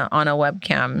you on a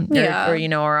webcam Yeah.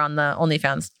 or on the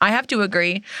OnlyFans. I have to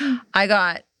agree.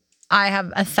 I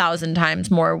have 1,000 times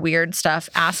more weird stuff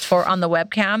asked for on the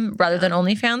webcam rather than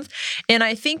OnlyFans. And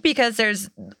I think because there's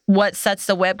what sets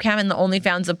the webcam and the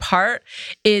OnlyFans apart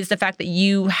is the fact that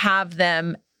you have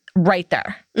them right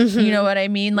there. You know what I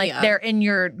mean? Like they're in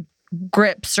your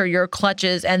grips or your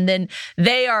clutches and then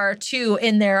they are too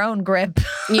in their own grip.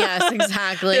 Yes,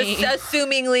 exactly.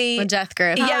 Assumingly A death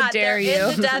grip. yeah, dare they're you.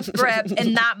 in the death grip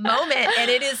in that moment.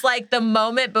 And it is like the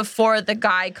moment before the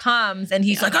guy comes and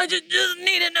he's like, I just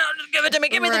need it now. Just give it to me.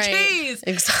 Give me the Right. cheese.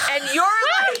 Exactly. And you're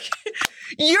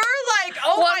like,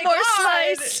 oh One my more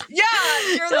God. slice.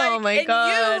 Yeah. You're Oh like, my and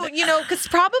God. you know, because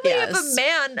probably if a Yes.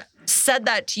 man said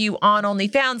that to you on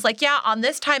OnlyFans, like, yeah, on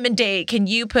this time and date, can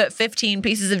you put 15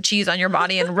 pieces of cheese on your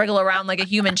body and wriggle around like a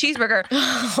human cheeseburger?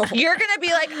 You're going to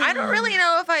be like, I don't really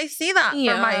know if I see that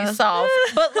Yeah. for myself.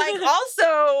 But like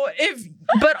also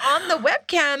but on the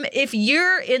webcam, if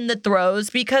you're in the throes,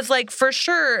 because like for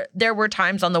sure there were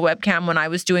times on the webcam when I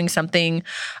was doing something,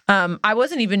 I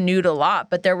wasn't even nude a lot,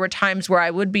 but there were times where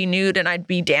I would be nude and I'd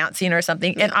be dancing or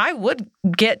something and I would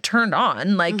get turned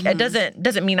on. Like it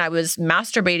doesn't mean I was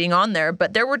masturbating on there,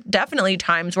 but there were definitely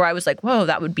times where I was like, whoa,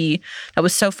 that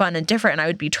was so fun and different. And I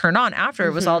would be turned on after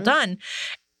it was all done.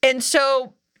 And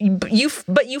so you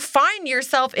find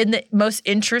yourself in the most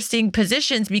interesting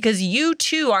positions because you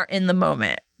too are in the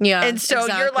moment. Yeah. And so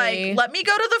you're exactly. like, let me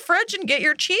go to the fridge and get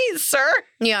your cheese, sir.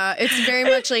 Yeah, it's very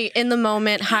much like in the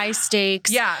moment, high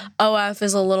stakes. Yeah. OF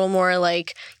is a little more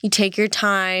like you take your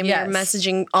time, Yes. you're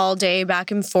messaging all day back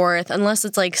and forth, unless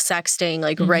it's like sexting,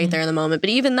 like right there in the moment.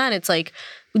 But even then, it's like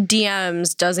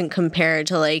DMs doesn't compare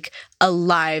to like a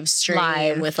live stream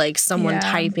Live. with like someone Yeah.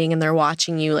 typing and they're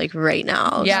watching you like right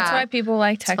now. Yeah. That's why people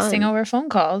like texting fun. over phone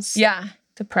calls. Yeah.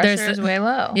 The pressure There's- is way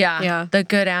low. Yeah. Yeah. The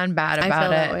good and bad I about feel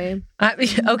that it.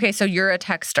 way. Okay, so you're a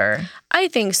texter. I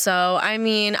think so. I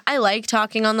mean, I like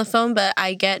talking on the phone, but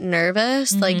I get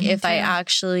nervous. Like if I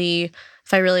actually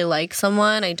if I really like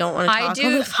someone, I don't want to talk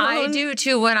on the phone. I do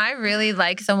too. When I really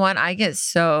like someone, I get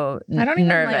so I don't even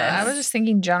nervous. I was just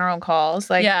thinking general calls.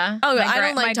 Like, yeah. Oh, my I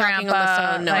don't like my talking grandpa, on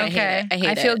the phone. No, like, I hate it.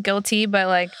 I feel guilty, but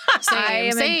like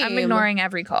I'm same. ignoring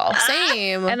every call.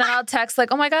 Same. And then I'll text like,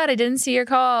 "Oh my god, I didn't see your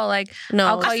call." Like, No,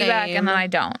 I'll call you back, same. and then I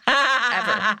don't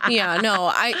ever. Yeah, no,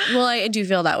 I do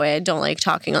feel that way. I don't like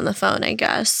talking on the phone, I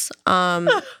guess.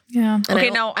 Yeah. And Okay, I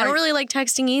now don't really like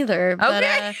texting either. But,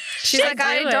 Okay. She's like,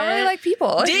 I don't really like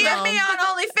people. DM me on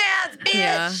OnlyFans, bitch.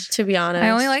 Yeah, to be honest. I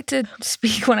only like to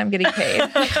speak when I'm getting paid.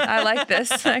 I like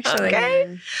this actually.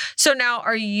 Okay. So now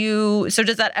so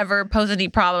does that ever pose any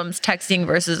problems texting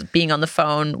versus being on the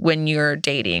phone when you're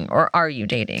dating, or are you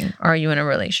dating? Are you in a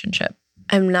relationship?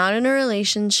 I'm not in a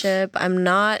relationship. I'm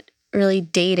not really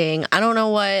dating. I don't know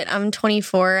what. I'm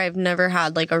 24. I've never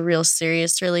had like a real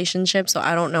serious relationship, so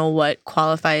I don't know what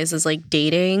qualifies as like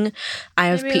dating. I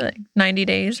have Maybe like 90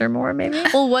 days or more, maybe.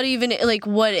 well, what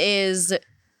is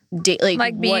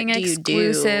Like being what do you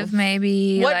exclusive, do?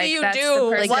 maybe. What like, do you that's do? the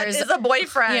person- Like, What there's- is a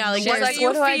boyfriend? Yeah, like, She's what like, you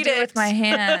what do I feed do it? with my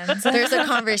hands? There's a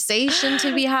conversation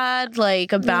to be had,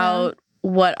 like about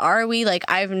what are we? Like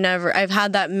I've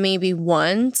had that maybe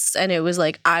once, and it was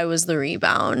like I was the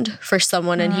rebound for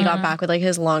someone, and he got back with like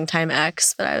his longtime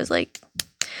ex, but I was like,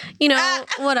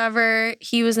 whatever.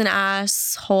 He was an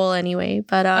asshole anyway,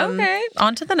 but Okay,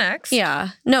 on to the next. yeah,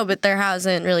 no, but there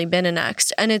hasn't really been a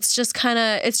next, and it's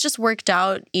just worked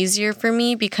out easier for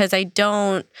me because I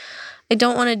don't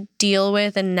want to deal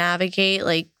with and navigate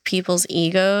like people's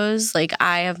egos. Like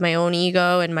I have my own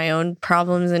ego and my own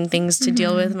problems and things to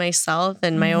deal with myself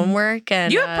and my own work.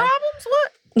 And You have problems?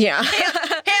 What? yeah,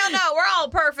 Hell no, we're all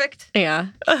perfect. yeah.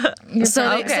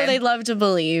 So they love to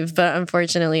believe, but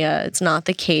unfortunately, it's not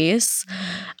the case.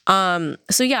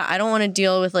 So yeah, I don't want to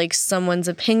deal with like someone's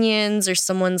opinions or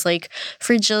someone's like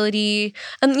fragility.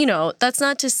 And that's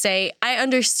not to say I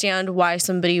understand why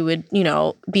somebody would,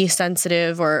 be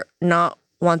sensitive or not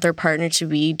want their partner to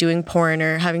be doing porn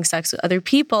or having sex with other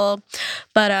people.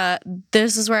 But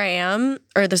this is where I am,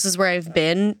 or this is where I've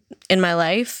been in my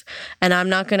life. And I'm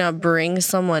not going to bring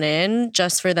someone in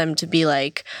just for them to be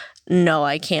like, no,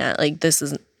 I can't. Like,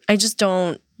 I just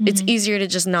don't. It's easier to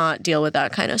just not deal with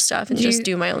that kind of stuff and just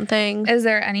do my own thing. Is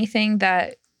there anything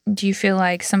that do you feel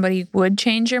like somebody would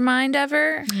change your mind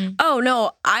ever? Oh,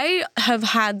 no. I have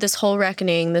had this whole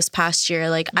reckoning this past year.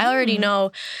 Like, I already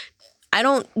know. I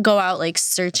don't go out like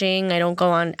searching. I don't go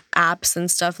on apps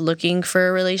and stuff looking for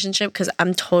a relationship because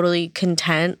I'm totally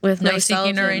content with No myself.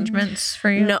 seeking arrangements for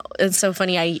you? No, it's so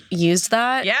funny. I used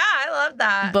that Yeah, I love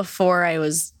that. before I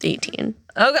was 18.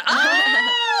 Okay.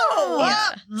 Oh!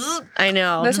 I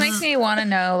know. This makes me want to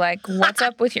know, like, what's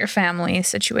up with your family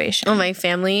situation? Oh, my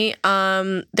family.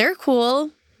 They're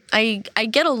cool. I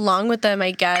get along with them,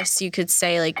 I guess you could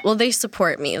say. Like, well, they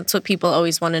support me. That's what people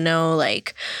always want to know.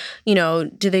 Like, do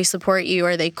they support you?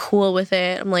 Are they cool with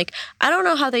it? I'm like, I don't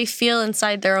know how they feel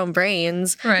inside their own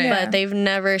brains, Right. Yeah. but they've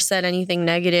never said anything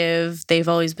negative. They've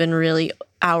always been really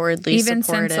outwardly Even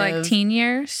supportive. since like teen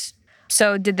years?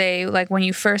 So did they, like, when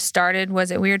you first started,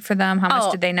 was it weird for them? How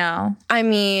much did they know? I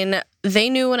mean, they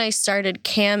knew when I started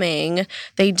camming.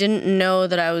 They didn't know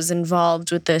that I was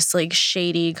involved with this like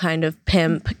shady kind of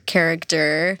pimp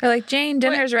character. They're like, Jane,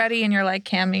 dinner's ready, and you're like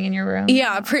camming in your room.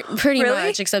 Yeah, pretty Really?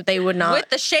 much. Except they would not. With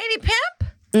the shady pimp?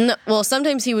 No, well,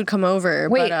 sometimes he would come over,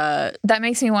 Wait, but that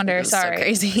makes me wonder. was so Sorry.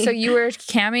 crazy. So you were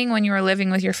camming when you were living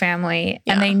with your family,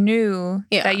 and they knew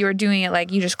that you were doing it.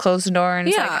 Like, you just closed the door, and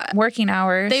it's like working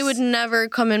hours. they would never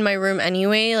come in my room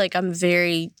anyway. Like, I'm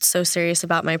so serious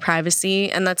about my privacy,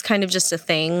 and that's kind of just a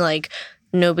thing. Like,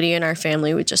 nobody in our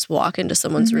family would just walk into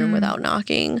someone's room without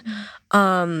knocking.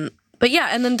 But yeah,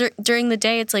 and then during the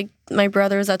day, it's like my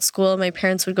brother was at school, my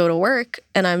parents would go to work,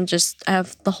 and I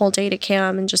have the whole day to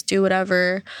cam and just do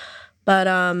whatever. But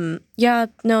yeah,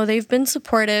 no, they've been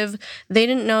supportive. They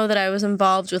didn't know that I was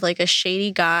involved with like a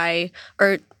shady guy,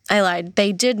 or I lied.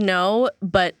 They did know,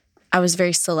 but I was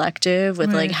very selective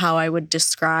with like how I would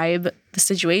describe the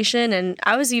situation, and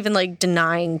I was even like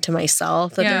denying to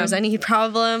myself that there was any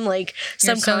problem. Like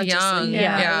You're so subconsciously, young.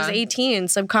 I was 18.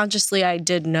 Subconsciously, I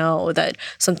did know that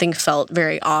something felt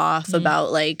very off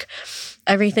about like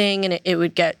everything, and it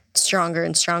would get stronger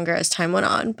and stronger as time went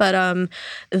on. But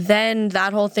then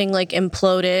that whole thing like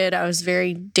imploded. I was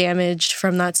very damaged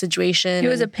from that situation. He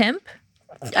was a pimp?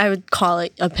 I would call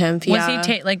it a pimp. Was Yeah.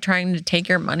 he trying to take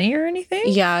your money or anything?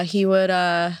 Yeah, he would,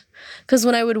 because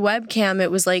when I would webcam, it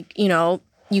was like,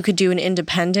 you could do an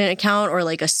independent account or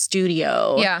like a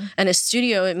studio. Yeah. And a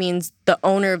studio, it means the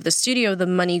owner of the studio, the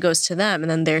money goes to them, and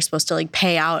then they're supposed to like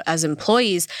pay out as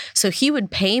employees. So he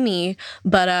would pay me,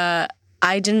 but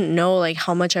I didn't know like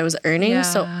how much I was earning,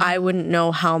 so I wouldn't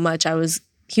know how much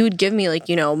he would give me like,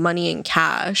 money in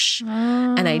cash,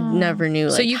 and I never knew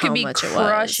like so you how could be much it was.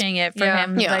 crushing it for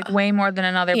him like way more than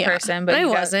another person. But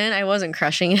I wasn't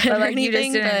crushing it. But or like you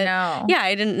anything, just didn't know. Yeah,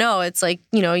 I didn't know. It's like,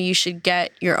 you should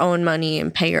get your own money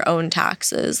and pay your own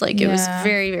taxes. Like it was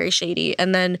very, very shady.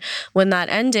 And then when that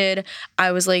ended,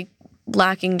 I was like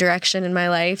lacking direction in my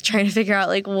life, trying to figure out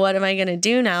like, what am I going to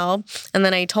do now? And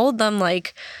then I told them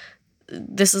like,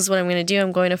 this is what I'm going to do.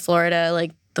 I'm going to Florida.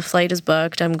 Like, the flight is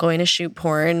booked. I'm going to shoot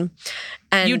porn.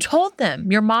 And You told them,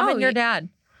 your mom and your dad.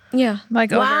 yeah.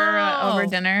 Like Wow. over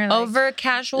dinner. Like, Over a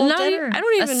casual dinner. I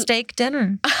don't even- A steak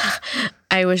dinner.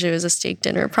 I wish it was a steak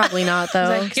dinner. Probably not though.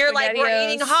 like- You're like, we're SpaghettiOs.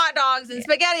 eating hot dogs and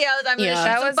SpaghettiOs. I'm going to Yeah. shoot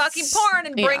That some was- fucking porn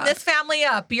and bring this family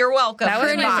up. You're welcome. that was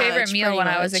Pretty my much, favorite meal pretty when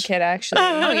I was a much. kid, actually.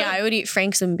 Oh yeah, I would eat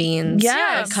Franks and beans.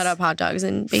 Yes. And cut up hot dogs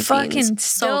and baked Fucking beans.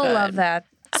 still good. love that.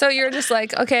 So you're just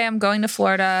like, okay, I'm going to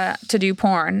Florida to do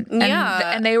porn. And,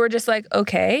 Yeah. and they were just like,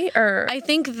 okay, or I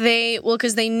think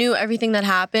because they knew everything that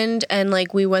happened, and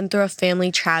like we went through a family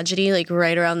tragedy like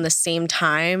right around the same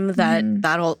time that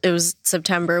it was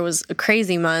September was a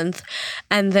crazy month,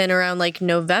 and then around like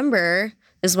November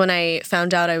is when I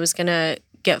found out I was gonna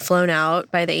get flown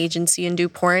out by the agency and do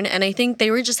porn, and I think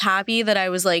they were just happy that I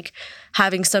was like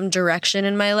having some direction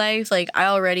in my life. Like I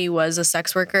already was a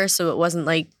sex worker, so it wasn't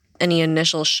like any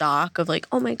initial shock of like,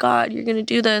 oh my God, you're gonna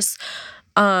do this.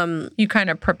 You kind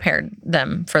of prepared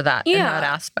them for that in that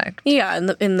aspect. Yeah,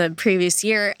 in the previous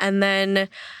year. And then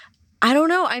I don't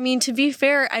know. I mean, to be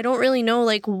fair, I don't really know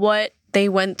like what they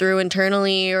went through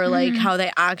internally or like how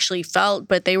they actually felt,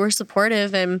 but they were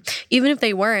supportive. And even if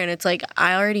they weren't, it's like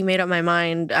I already made up my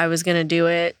mind I was gonna do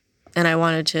it, and I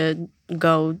wanted to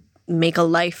go make a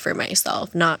life for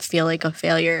myself, not feel like a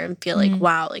failure and feel like,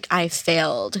 wow, like I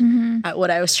failed at what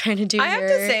I was trying to do. I have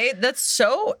to say, that's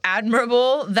so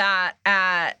admirable that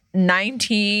at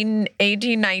 19,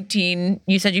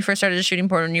 you said you first started shooting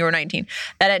porn when you were 19,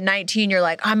 that at 19, you're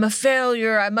like, I'm a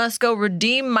failure. I must go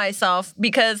redeem myself.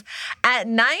 Because at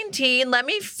 19, let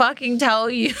me fucking tell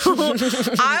you,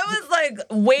 I was like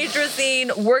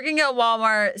waitressing, working at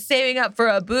Walmart, saving up for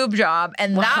a boob job.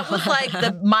 And that was like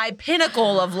my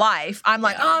pinnacle of life. I'm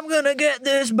like, I'm going to get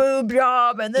this boob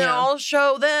job and then I'll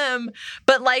show them.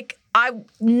 But like, I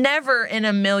never in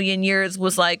a million years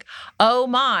was like, oh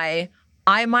my,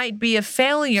 I might be a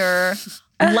failure.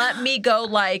 Let me go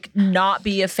like not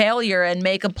be a failure and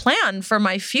make a plan for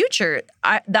my future.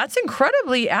 That's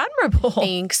incredibly admirable.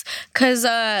 Thanks. Because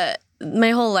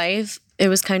my whole life, it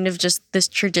was kind of just this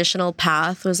traditional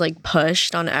path was like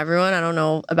pushed on everyone. I don't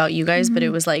know about you guys, but it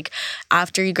was like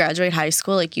after you graduate high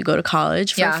school, like you go to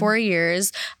college for 4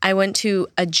 years. I went to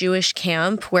a Jewish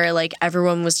camp where like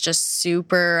everyone was just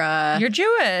super. You're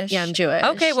Jewish. Yeah, I'm Jewish.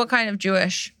 Okay, what kind of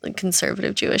Jewish? Like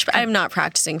conservative Jewish, but I'm not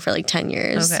practicing for like 10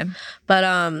 years. Okay.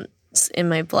 But it's in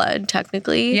my blood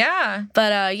technically. Yeah.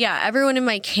 But everyone in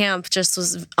my camp just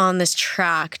was on this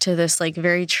track to this like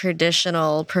very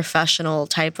traditional professional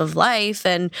type of life,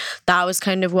 and that was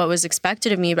kind of what was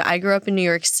expected of me. But I grew up in New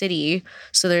York City,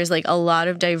 so there's like a lot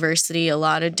of diversity, a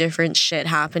lot of different shit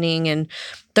happening, and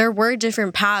there were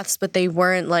different paths, but they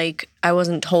weren't like, I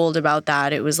wasn't told about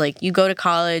that. It was like, you go to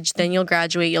college, then you'll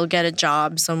graduate, you'll get a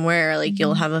job somewhere, like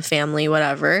you'll have a family,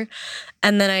 whatever.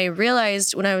 And then I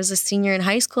realized when I was a senior in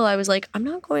high school, I was like, I'm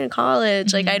not going to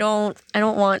college. Like, I don't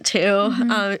want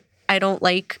to. I don't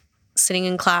like sitting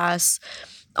in class,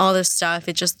 all this stuff.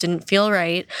 It just didn't feel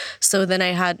right. So then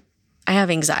I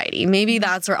have anxiety. Maybe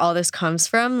that's where all this comes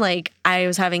from. Like I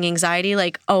was having anxiety,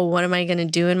 like, oh, what am I going to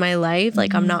do in my life?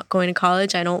 Like I'm not going to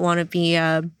college. I don't want to be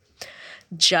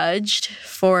judged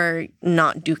for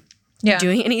not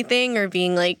doing anything or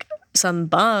being like some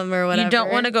bum or whatever. You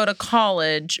don't want to go to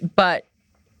college, but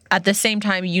at the same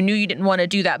time, you knew you didn't want to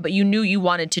do that, but you knew you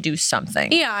wanted to do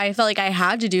something. Yeah, I felt like I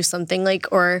had to do something,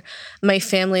 like, or my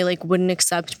family like wouldn't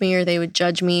accept me or they would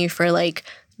judge me for like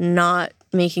not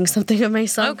making something of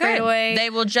myself right away. They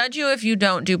will judge you if you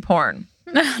don't do porn.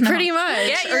 Pretty much.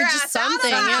 Get your or ass just out of the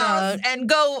something. house and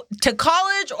go to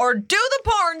college or do the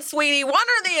porn, sweetie. One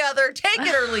or the other. Take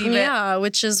it or leave it. Yeah,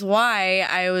 which is why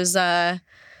I was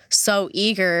so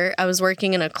eager. I was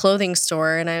working in a clothing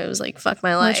store and I was like, fuck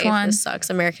my life. Which one? This sucks.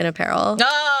 American Apparel.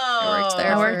 Oh, I worked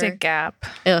there. I worked at Gap.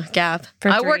 Ugh, Gap. For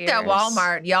I 3 worked at years.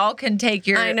 Walmart. Y'all can take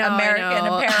your I know. American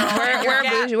Apparel. We're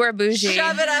bougie. We're bougie.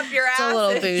 Shove it up your ass. It's a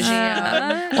little bougie.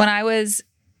 Yeah. When I was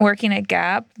working at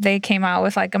Gap, they came out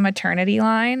with like a maternity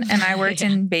line, and I worked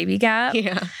in Baby Gap.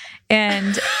 Yeah.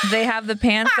 and they have the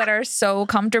pants that are so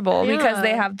comfortable because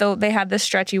they had the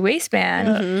stretchy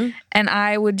waistband, and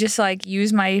I would just like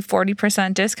use my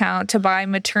 40% discount to buy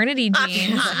maternity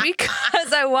jeans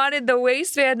because I wanted the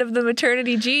waistband of the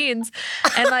maternity jeans,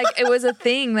 and like it was a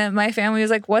thing that my family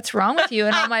was like, "What's wrong with you?"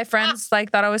 And all my friends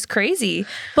like thought I was crazy.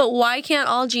 But why can't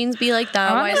all jeans be like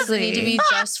that? Honestly. Why does it need to be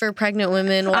just for pregnant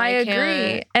women? Why I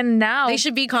agree, and now they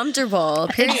should be comfortable.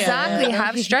 Period. exactly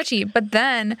have stretchy. But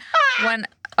then when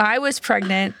I was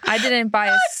pregnant, I didn't buy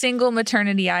a single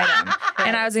maternity item,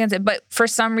 and I was against it. But for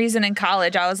some reason in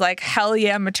college, I was like, hell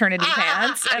yeah, maternity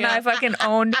pants. And I fucking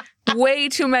owned way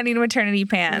too many maternity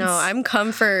pants. No, I'm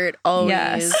comfort always.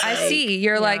 Yes, I like, see.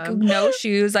 You're like, no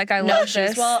shoes. Like, I love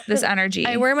shoes. this, this energy.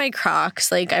 I wear my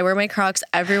Crocs. Like, I wear my Crocs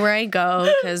everywhere I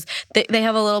go because they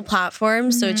have a little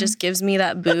platform, so it just gives me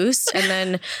that boost. And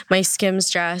then my Skims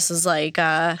dress is like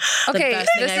the best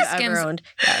thing I've ever owned.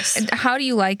 Yes. How do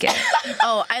you like it?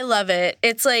 Oh, I love it.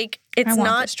 It's like, it's I want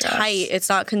not this dress. tight. It's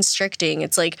not constricting.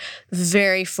 It's like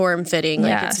very form fitting.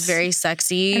 Like it's Yes. very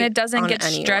sexy. And it doesn't on get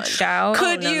anyone. stretched out.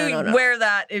 Could no, you no. wear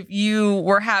that if you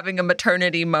were having a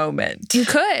maternity moment? You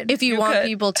could. If you want could.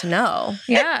 people to know.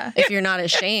 yeah. If you're not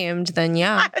ashamed, then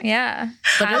yeah. Yeah.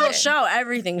 But Have it'll it. show.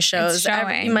 Everything shows. It's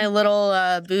showing. My little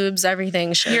boobs,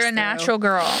 everything shows. You're a through. natural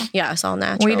girl. Yeah, it's all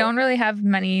natural. We don't really have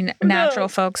many natural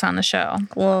folks on the show.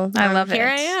 Well, I love it. Here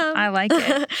I am. I like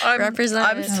it. Represent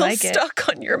I'm it. still like it. stuck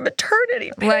on your maternity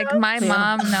pants. Like my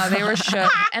mom, no, they were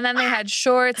shook. And then they had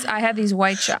shorts. I had these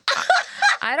white shorts.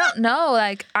 I don't know.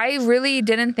 Like I really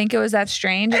didn't think it was that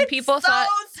strange. And people so thought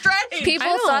strange. people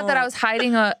I thought that know. I was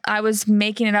hiding I was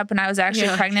making it up and I was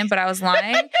actually pregnant, but I was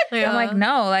lying. Yeah. I'm like,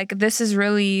 no, like this is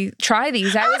really try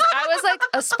these. I was like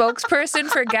a spokesperson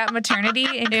for Gap Maternity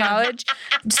in college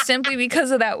simply because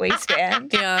of that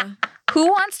waistband. Yeah. Who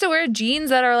wants to wear jeans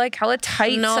that are like hella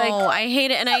tight? No, Like, I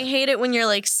hate it. And I hate it when you're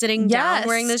like sitting down Yes.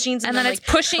 wearing those jeans And then like, it's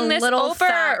pushing a this little over.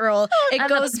 fat roll. It And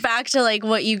goes back to like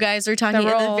what you guys were talking The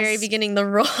at the rolls. very beginning, the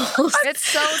rolls. it's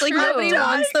so like true. nobody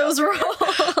wants those rolls.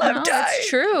 No, it's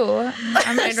true.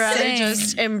 I'm I'd rather saying.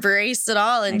 just embrace it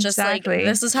all and just Exactly. like,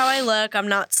 this is how I look. I'm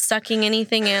not sucking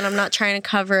anything in. I'm not trying to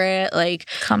cover it. Like,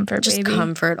 comfort, just baby.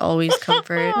 comfort, always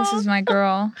comfort. This is my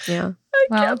girl. Yeah.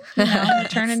 Well, you know,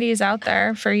 maternity is out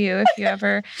there for you if you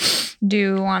ever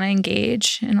do want to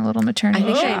engage in a little maternity. I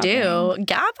think I shopping.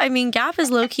 do. Gap is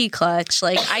low key clutch.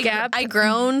 Like Gap- I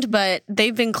groaned, but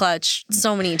they've been clutch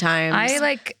so many times.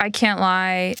 I can't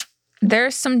lie.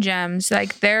 There's some gems.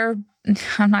 Like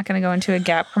I'm not going to go into a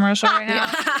Gap commercial right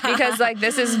now because like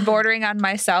this is bordering on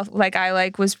myself. Like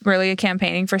I was really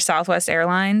campaigning for Southwest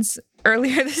Airlines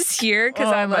earlier this year because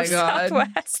I Oh my love God.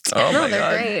 Southwest. Oh no, my they're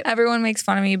God. great. Everyone makes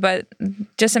fun of me, but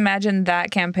just imagine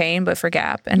that campaign, but for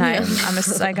Gap, and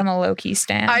I'm a low key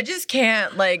stan. I just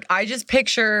can't, like, I just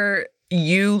picture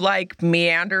you like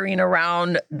meandering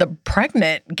around the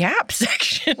pregnant Gap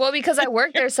section. Well, because I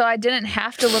worked there, so I didn't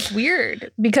have to look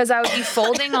weird because I would be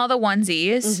folding all the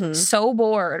onesies. So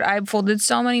bored. I folded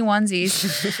so many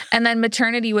onesies. And then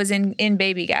maternity was in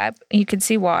Baby Gap. You could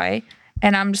see why.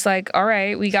 And I'm just like, all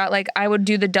right, we got like, I would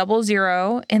do the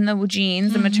 00 in the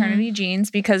jeans, the maternity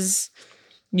jeans, because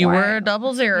You Why? were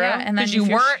a 00, Yeah, and then because you if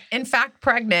you're- weren't, in fact,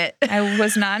 pregnant. I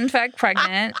was not, in fact,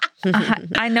 pregnant.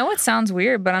 I know it sounds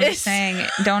weird, but I'm just saying,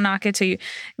 don't knock it till you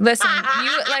listen.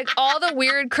 You like all the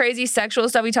weird, crazy sexual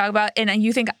stuff we talk about, and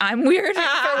you think I'm weird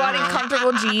for wanting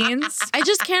comfortable jeans. I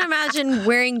just can't imagine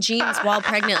wearing jeans while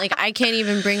pregnant. Like I can't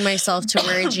even bring myself to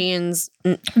wear jeans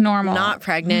Normal, not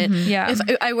pregnant. Yeah. If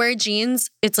I wear jeans,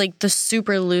 it's like the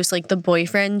super loose, like the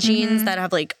boyfriend jeans that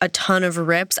have like a ton of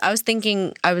rips. I was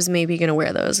thinking I was maybe gonna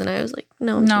wear those, and I was like,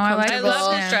 no, I'm No, too I like comfortable. I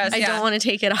love this dress. I yeah. don't want to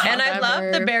take it off. And I love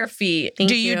the ever. bare feet. Thank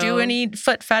do you do you. any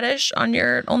foot fetish on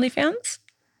your OnlyFans?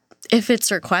 If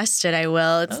it's requested, I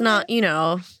will. It's not,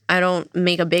 I don't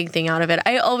make a big thing out of it.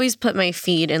 I always put my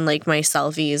feet in like my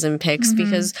selfies and pics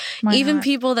because Why even not?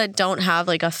 people that don't have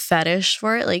like a fetish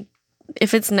for it, like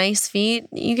if it's nice feet,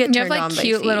 you get You have turned like on by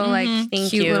cute feet. little, like Thank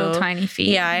cute little you. tiny feet.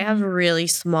 Yeah, I have really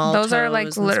small Those are toes like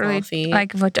and small literally feet.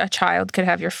 like what a child could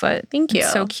have your foot. Thank you.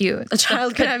 It's so cute. A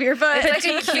child could have your foot. It's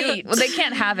like a cute. Well, they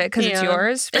can't have it because it's Yeah.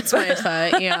 yours. It's my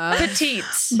foot, yeah.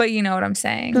 Petites. But you know what I'm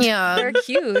saying. Yeah. They're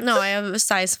cute. No, I have a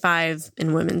size 5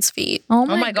 in women's feet. Oh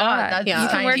my God, god. that's You can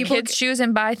tiny. wear People kids' shoes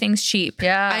and buy things cheap.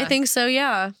 Yeah. I think so,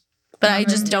 yeah. But I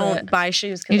just don't buy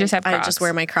shoes You because just have I Crocs. just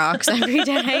wear my Crocs every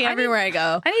day, everywhere I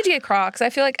go. I need to get Crocs. I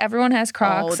feel like everyone has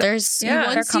Crocs. Oh, there's Yeah.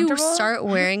 once They're you comfortable. start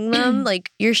wearing them, like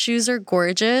your shoes are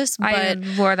gorgeous, I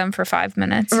but wore them for 5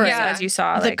 minutes. Right. As you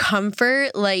saw. the Like,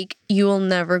 comfort, like you will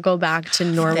never go back to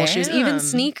normal shoes, even Damn.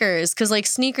 sneakers. Because like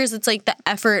sneakers, it's like the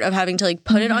effort of having to like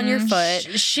put it on your foot.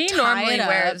 She tie normally it up.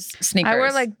 wears sneakers. I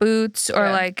wear like boots or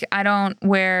Yeah. like I don't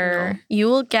wear You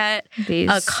will get these.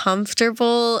 a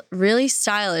comfortable, really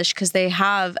stylish, because they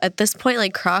have at this point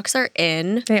like Crocs are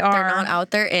in. They are. They're not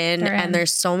out. They're in, They're in. and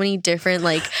there's so many different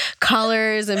like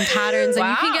colors and patterns, and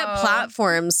you can get Wow.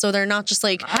 platforms, so they're not just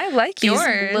like I like these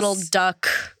yours. little duck.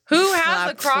 Who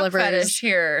has a flap Croc flippers. fetish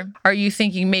here? Are you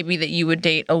thinking maybe that you would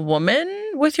date a woman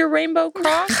with your rainbow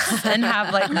Crocs and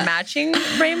have like matching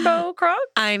rainbow Crocs?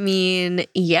 I mean,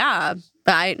 yeah,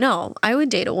 but I would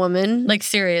date a woman. Like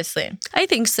seriously. I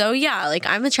think so. Yeah. Like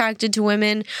I'm attracted to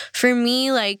women. For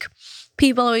me, like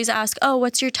people always ask, oh,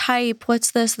 what's your type?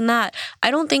 What's this and that?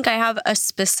 I don't think I have a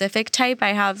specific type.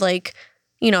 I have like,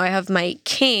 I have my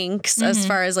kinks as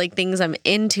far as like things I'm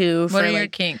into for What are your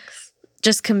like kinks?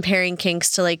 just comparing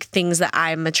kinks to like things that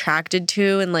I'm attracted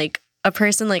to. And like a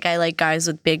person, like I like guys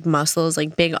with big muscles,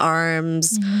 like big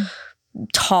arms,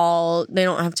 tall. They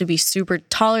don't have to be super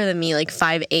taller than me, like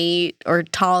 5'8" or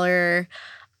taller.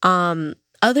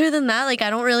 Other than that, like I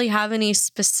don't really have any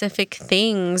specific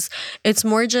things. It's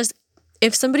more just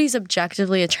if somebody's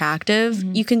objectively attractive,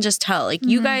 you can just tell. Like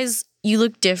you guys, you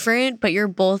look different, but you're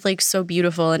both like so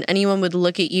beautiful, and anyone would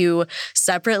look at you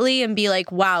separately and be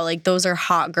like, wow, like those are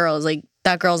hot girls. Like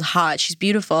that girl's hot. She's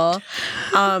beautiful.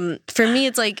 For me,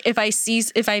 it's like if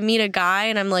I meet a guy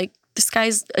and I'm like, this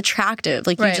guy's attractive,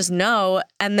 like you Right. just know,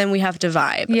 and then we have to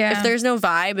vibe. Yeah. If there's no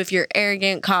vibe, if you're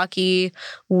arrogant, cocky,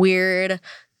 weird,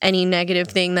 any negative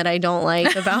thing that I don't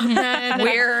like about men.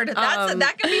 Weird.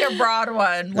 That could be a broad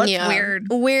one. What's weird?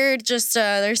 Weird. Just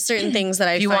there's certain things that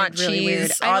I You find want really cheese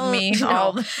weird. I on don't- me? no,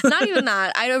 All- not even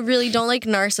that. I really don't like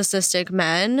narcissistic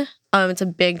men. It's a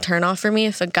big turnoff for me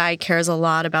if a guy cares a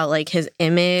lot about like his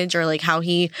image or like how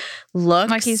he looks.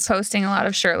 like he's posting a lot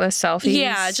of shirtless selfies.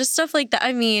 Yeah, just stuff like that.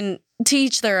 I mean, to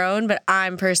each their own, but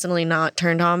I'm personally not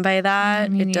turned on by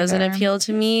that. Me It doesn't neither. appeal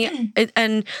to me.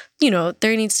 And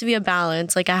there needs to be a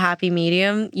balance, like a happy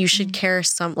medium. You should care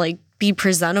be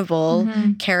presentable,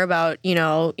 care about,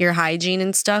 your hygiene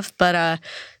and stuff. But I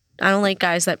don't like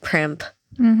guys that primp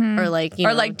or like,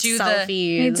 Or, like, do the-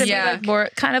 selfies. Needs to Yeah. be like more,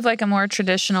 kind of like a more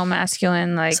traditional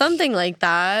masculine, like Something like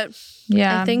that.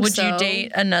 yeah. I think Would so. you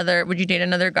date another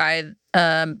guy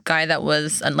that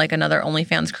was like another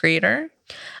OnlyFans creator?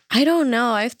 I don't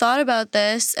know. I've thought about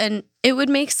this and it would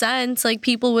make sense. Like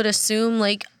people would assume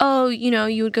like, oh,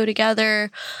 you would go together.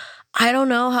 I don't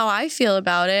know how I feel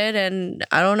about it and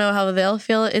I don't know how they'll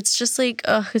feel. It's just like,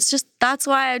 that's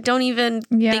why I don't even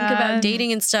think Yeah. about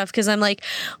dating and stuff because I'm like,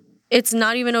 it's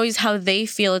not even always how they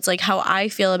feel. It's like how I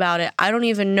feel about it. I don't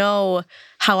even know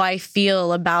how I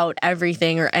feel about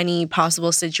everything or any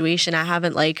possible situation. I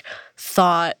haven't like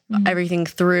thought everything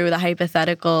through, the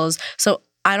hypotheticals. So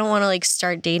I don't want to like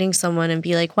start dating someone and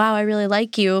be like, wow, I really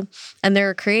like you. And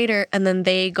they're a creator. And then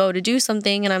they go to do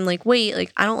something. And I'm like, wait,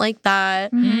 like, I don't like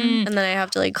that. And then I have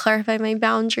to like clarify my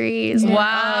boundaries. and,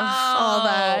 all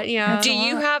that. Yeah. Do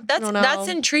you have don't know. that's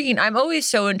intriguing. I'm always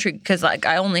so intrigued because like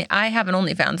I have an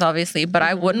OnlyFans obviously, but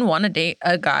I wouldn't want to date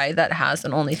a guy that has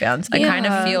an OnlyFans. I kind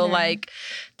of Yeah. feel like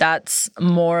that's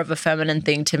more of a feminine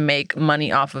thing to make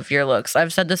money off of your looks.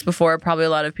 I've said this before, probably a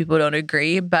lot of people don't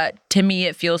agree, but to me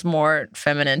it feels more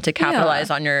feminine to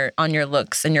capitalize on your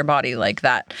looks and your body like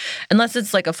that. Unless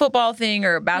it's like a football thing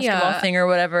or a basketball thing or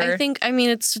whatever. I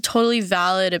mean, it's a totally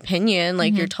valid opinion.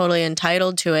 Like, you're totally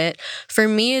entitled to it. For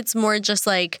me, it's more just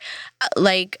like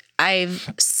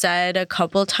I've said a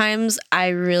couple times, I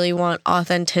really want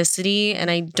authenticity and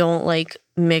I don't like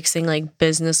mixing like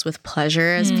business with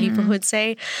pleasure, as people would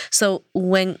say. So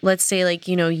when, let's say like,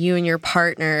 you and your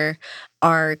partner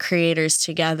are creators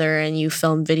together and you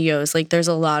film videos, like there's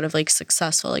a lot of like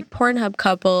successful like Pornhub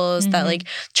couples that like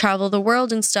travel the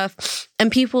world and stuff.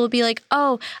 And people will be like,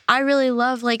 oh, I really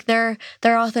love like their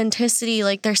authenticity.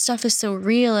 Like their stuff is so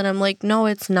real. And I'm like, no,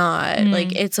 it's not.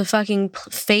 Like it's a fucking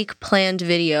fake planned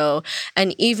video.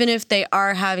 And even if they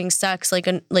are having sex, like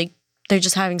they're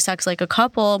just having sex like a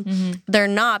couple, they're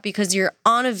not, because you're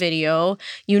on a video,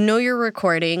 you're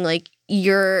recording, like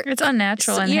It's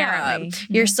unnatural inherently.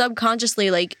 you're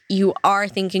subconsciously like you are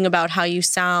thinking about how you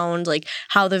sound, like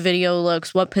how the video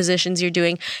looks, what positions you're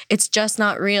doing. It's just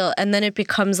not real. And then it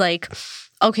becomes like,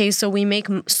 okay, so we make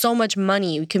so much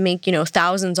money. We can make,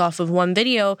 thousands off of one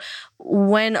video.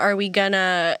 When are we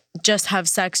gonna just have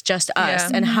sex, just us? Yeah.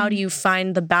 And how do you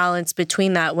find the balance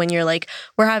between that when you're like,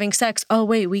 we're having sex. Oh,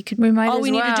 wait, we might all as we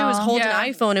need to do is well. hold Yeah.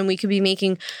 an iPhone and we could be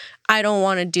making, I don't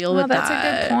want to deal with That's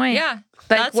that. a good point. Yeah.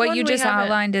 Like That's what when you we just have it.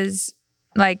 outlined is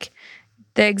like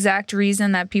the exact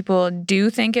reason that people do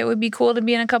think it would be cool to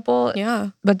be in a couple. Yeah.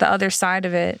 But the other side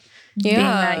of it being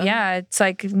that, it's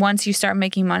like once you start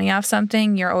making money off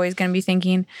something, you're always going to be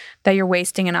thinking that you're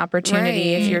wasting an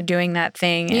opportunity if you're doing that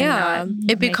thing. Yeah, and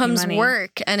it becomes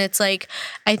work. And it's like,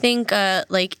 I think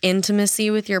like intimacy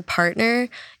with your partner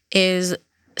is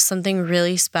something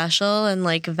really special and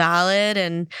like valid.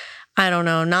 And I don't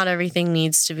know, not everything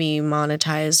needs to be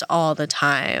monetized all the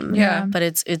time. Yeah. But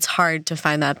it's hard to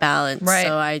find that balance. Right.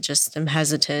 So I just am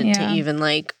hesitant to even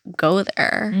like go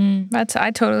there.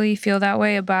 I totally feel that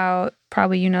way about,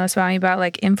 probably you know this about me, about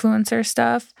like influencer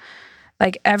stuff.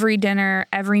 Like every dinner,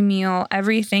 every meal,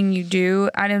 everything you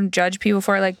do, I don't judge people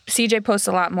for it. Like CJ posts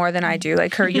a lot more than I do.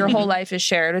 Like your whole life is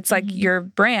shared. It's like your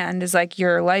brand is like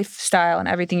your lifestyle and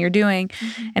everything you're doing.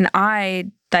 And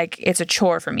it's a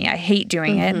chore for me. I hate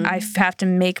doing it. I have to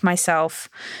make myself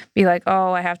be like,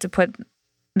 oh, I have to put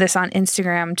this on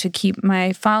Instagram to keep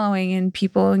my following and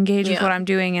people engage with what I'm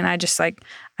doing. And I just like,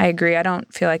 I agree. I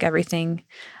don't feel like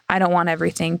I don't want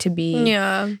everything to be,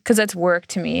 because that's work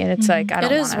to me. And it's like, I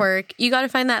don't want it. It is work. You got to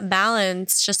find that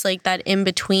balance, just like that in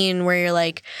between where you're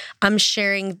like, I'm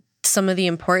sharing some of the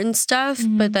important stuff,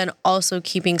 but then also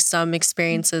keeping some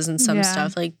experiences and some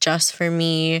stuff like just for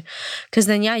me. Because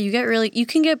then, you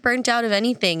can get burnt out of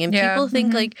anything. And people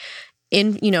think like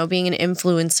being an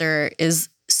influencer is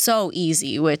so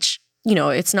easy, which,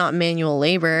 it's not manual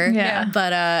labor. Yeah.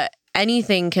 But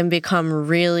anything can become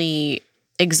really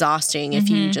exhausting if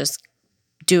you just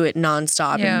do it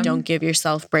nonstop and don't give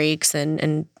yourself breaks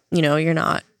and you're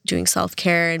not doing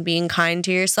self-care and being kind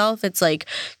to yourself. It's like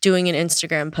doing an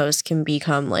Instagram post can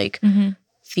become like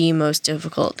the most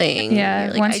difficult thing. Yeah,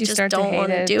 like, once I you just start don't to hate want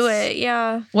to it, do it.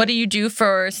 Yeah. What do you do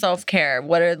for self-care?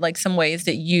 What are like some ways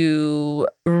that you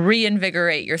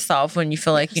reinvigorate yourself when you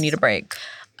feel like you need a break?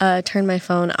 Turn my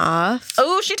phone off.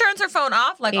 Oh, she turns her phone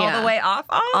off, like all the way off?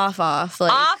 Off.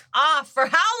 Like, off. For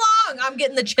how long? I'm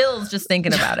getting the chills just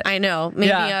thinking about it. I know.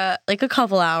 Maybe like a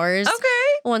couple hours. Okay.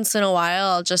 Once in a while,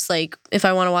 I'll just like, if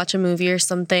I want to watch a movie or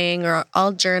something, or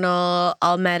I'll journal,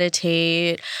 I'll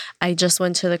meditate. I just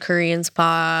went to the Korean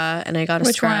spa and I got a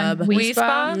scrub. One? We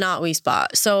Spa? Not We Spa.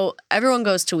 So everyone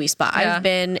goes to We Spa.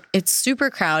 Yeah. It's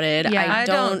super crowded. Yeah. I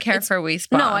don't care for We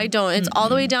Spa. No, I don't. It's all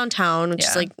the way downtown, which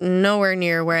is like nowhere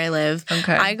near where I live.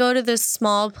 Okay. I go to this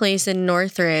small place in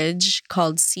Northridge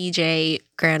called CJ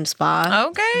Grand Spa.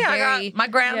 Okay, I got my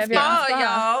grand spa,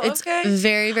 y'all. It's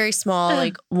very, very small,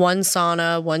 like one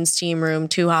sauna, one steam room,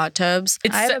 2 hot tubs.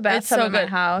 I have a bathtub in my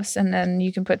house, and then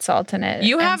you can put salt in it.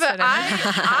 You have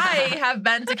I have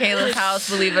been to Kayla's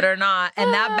house, believe it or not,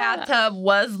 and that bathtub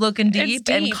was looking deep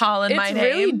and calling my name.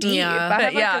 It's really deep. Yeah. I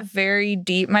have like a very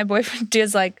deep. My boyfriend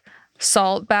does like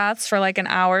salt baths for like an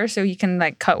hour so he can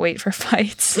like cut weight for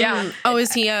fights. Yeah. Oh,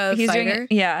 is he a he's fighter? doing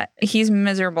it, yeah, he's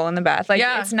miserable in the bath. Like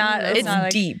it's not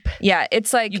like, deep. Yeah,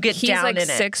 it's like you get he's down like in it.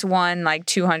 6'1", like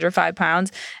 205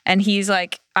 pounds, and he's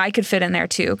like, I could fit in there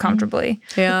too comfortably.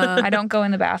 Yeah. I don't go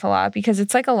in the bath a lot because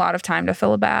it's like a lot of time to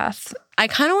fill a bath. I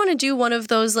kind of want to do one of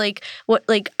those like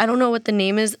I don't know what the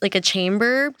name is, like a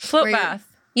chamber Float where bath.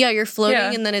 Yeah, you're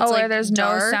floating and then it's like where there's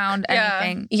dark. no sound,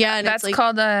 anything. Yeah, and that's it's like,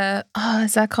 called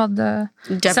is that called the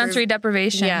sensory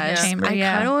deprivation chamber? I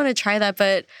kind of want to try that,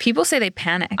 but people say they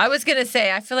panic. I was gonna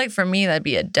say, I feel like for me that'd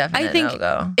be a definite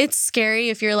no-go. It's scary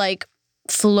if you're like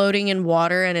floating in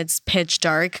water and it's pitch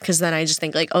dark, because then I just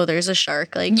think like, oh, there's a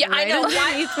shark. Like, yeah, I know.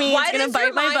 Why it's gonna does bite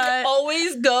your my mind butt.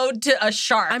 always go to a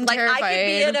shark? I'm like terrified. I could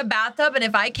be in a bathtub and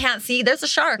if I can't see, there's a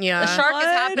shark. Yeah. The shark is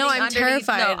happening. No, I'm underneath.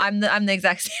 terrified. No, I'm the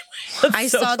exact same way. I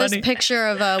saw this picture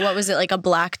of what was it, like a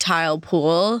black tile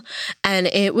pool, and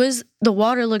the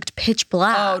water looked pitch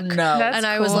black. Oh no! And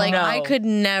I was like, No. I could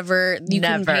never. You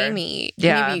couldn't pay me.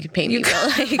 Yeah. Maybe you could pay me.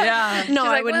 But like, Yeah. No, I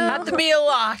like, would have to be a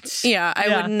lot. Yeah,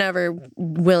 I would never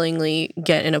willingly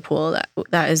get in a pool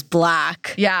that is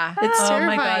black. Yeah, It's oh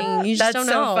my terrifying. God. You just That's don't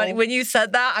so know. funny. When you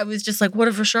said that, I was just like, "What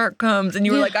if a shark comes?" And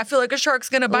you were like, "I feel like a shark's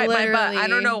gonna bite my butt." I don't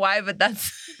Literally. know why, but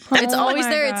that's It's Oh always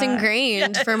my there. It's God.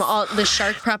 ingrained from all the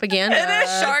shark propaganda. It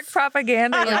is Shark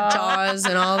propaganda, like y'all. Jaws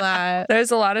and all that.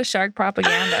 There's a lot of shark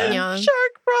propaganda. Yeah.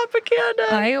 shark propaganda.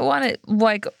 I want to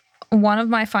like one of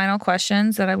my final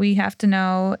questions that we have to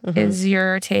know is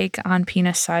your take on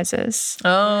penis sizes.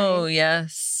 Oh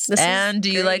yes. This is and do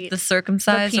you like great. the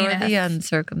circumcised or penis. the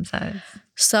uncircumcised?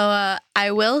 So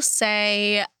I will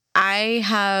say I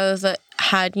have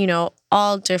had,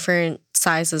 all different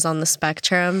sizes on the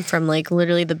spectrum, from like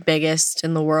literally the biggest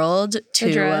in the world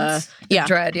to dreads.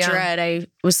 Dread, yeah. Dread. I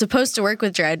was supposed to work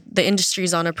with Dread. The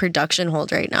industry's on a production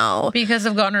hold right now. Because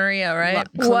of gonorrhea, right?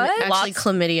 What? Actually,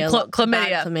 chlamydia. Chlamydia.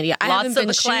 Bad chlamydia. I Lots haven't of been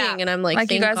the clap. shooting, and I'm like,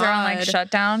 Like you thank guys are on like God.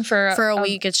 shutdown for For a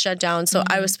week. It's shut down. So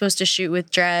I was supposed to shoot with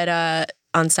Dread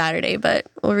on Saturday, but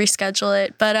we'll reschedule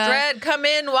it. But Dread, come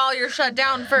in while you're shut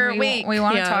down for a week. We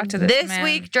want to Yeah. talk to this man.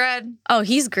 week, Dread. oh,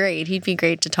 he's great. He'd be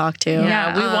great to talk to.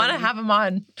 Yeah, We want to have him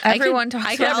on. Everyone talks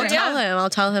I to can, I'll him. tell him. I'll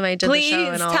tell him I did the show, Please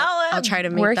and tell him. I'll try to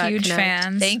make We're that huge connect.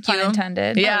 fans. Thank Pun you.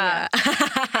 intended. Yeah.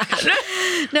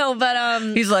 No, but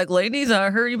He's like, ladies, I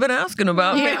heard you've been asking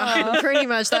about me. yeah, pretty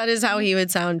much that is how he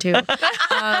would sound too.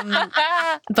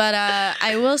 But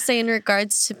I will say, in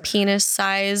regards to penis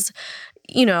size,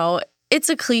 you know, it's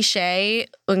a cliche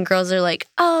when girls are like,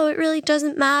 "Oh, it really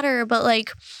doesn't matter," but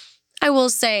like. I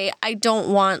will say I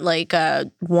don't want like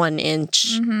a 1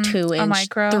 inch, 2 inch,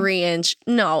 micro? 3 inch.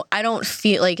 No, I don't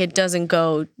feel like it doesn't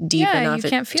go deep Yeah, enough.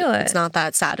 you can't feel it. It's not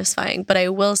that satisfying. But I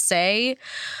will say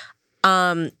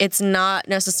it's not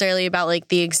necessarily about like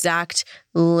the exact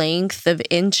length of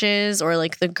inches or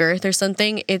like the girth or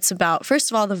something. It's about, first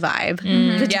of all, the vibe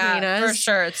between Yeah, us. for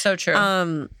sure. It's so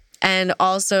true. And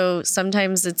also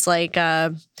sometimes it's like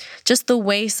just the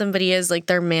way somebody is, like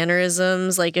their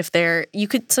mannerisms. Like if you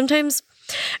could sometimes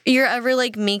you're ever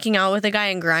like making out with a guy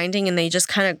and grinding and they just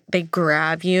they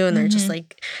grab you and they're just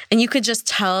like, and you could just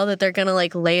tell that they're gonna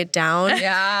like lay it down.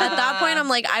 Yeah. At that point, I'm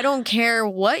like, I don't care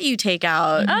what you take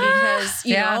out because,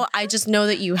 you know, I just know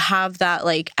that you have that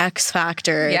like X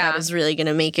factor that is really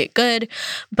gonna make it good.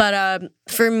 But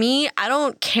for me, I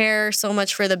don't care so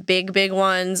much for the big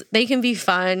ones. They can be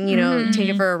fun, you know, take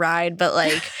it for a ride, but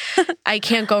like I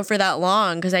can't go for that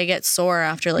long because I get sore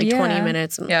after like 20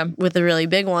 minutes with a really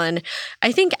big one.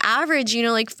 I think average, you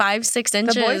know, like 5-6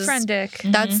 inches. The boyfriend dick.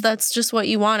 That's just what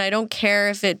you want. I don't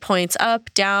care if it points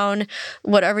up, down,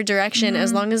 whatever direction.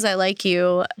 As long as I like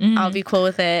you, I'll be cool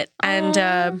with it.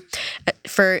 And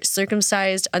for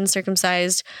circumcised,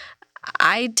 uncircumcised,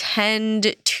 I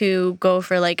tend to go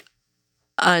for like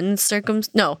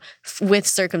with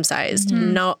circumcised,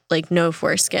 no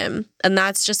foreskin. And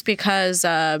that's just because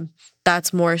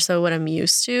that's more so what I'm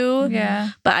used to.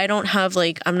 Yeah. But I don't have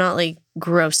like, I'm not like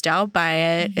grossed out by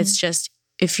it. It's just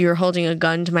if you're holding a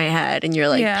gun to my head and you're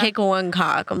like, pick one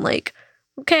cock, I'm like,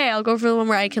 okay, I'll go for the one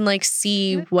where I can like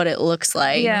see what it looks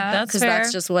like. Yeah, that's because fair.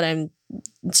 that's just what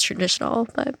it's traditional.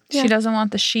 But She doesn't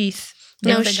want the sheath.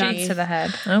 No with the guns sheath. to the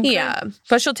head. yeah.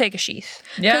 But she'll take a sheath.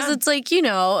 Because it's like, you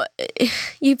know,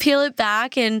 you peel it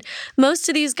back and most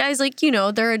of these guys, like, you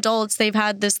know, they're adults. They've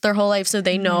had this their whole life, so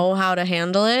they know how to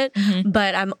handle it.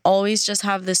 But I'm always just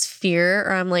have this fear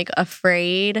or I'm like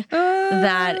afraid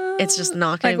that it's just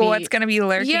not going Like to be. what's going to be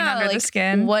lurking under the like,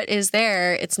 skin. What is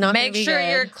there? It's not going to Make be sure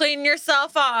good. you're cleaning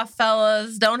yourself off,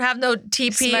 fellas. Don't have no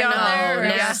TP on there.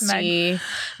 nasty.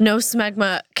 No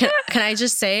smegma. Can I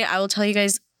just say, I will tell you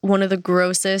guys one of the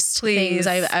grossest things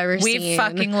I've ever seen. We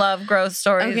fucking love gross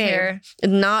stories here.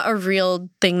 Not a real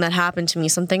thing that happened to me,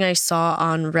 something I saw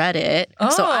on Reddit.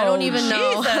 So I don't even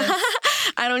know.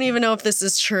 I don't even know if this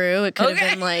is true. It could have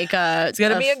been like it's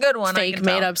gonna be a good one, I fake can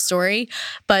tell. made up story.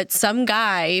 But some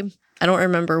guy, I don't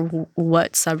remember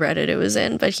what subreddit it was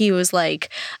in, but he was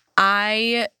like,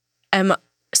 I'm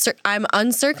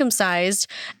uncircumcised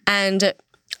and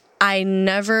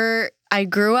I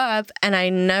grew up and I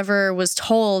never was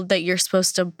told that you're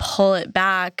supposed to pull it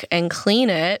back and clean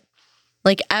it,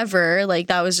 like ever. Like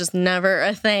that was just never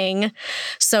a thing.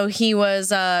 So he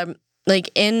was like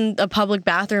in a public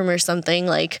bathroom or something,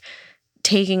 like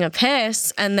taking a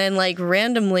piss, and then like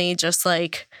randomly just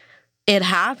like it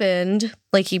happened.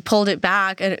 Like he pulled it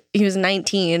back and he was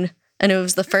 19. And it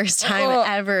was the first time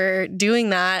ever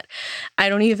doing that. I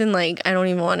don't even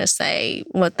want to say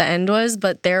what the end was,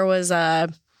 but there was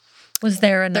Was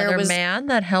there another man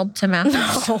that helped him out?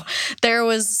 No, there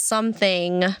was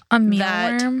something A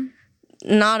mealworm?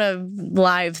 not a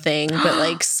live thing, but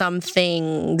like some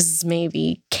things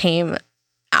maybe came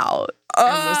out. And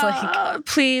was like,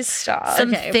 Please stop.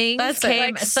 Some Okay, things that's it. came,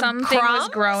 like some something was crumbs?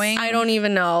 growing. I don't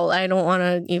even know. I don't want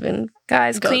to even.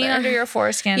 Guys, go clean there. under your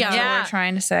foreskin. Yeah. Is what Yeah. we're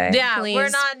trying to say. Yeah, Please. we're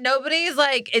not. Nobody's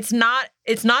like. It's not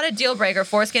a deal breaker.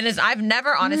 Foreskin is. I've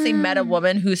never honestly met a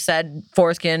woman who said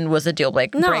foreskin was a deal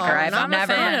breaker. No, I've not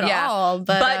never a fan at all.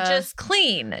 But, just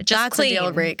clean. Just that's clean. a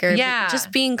deal breaker. Yeah,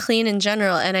 just being clean in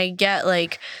general. And I get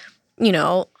like, you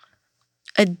know,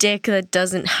 a dick that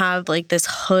doesn't have like this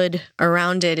hood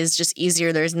around it is just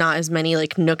easier. There's not as many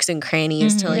like nooks and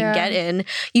crannies to like Yeah. get in.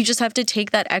 You just have to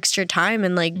take that extra time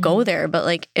and like go there, but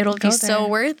like it'll be so there.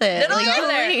 worth it. It'll like, go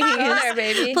there. please. Go there,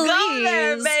 baby. Please. Go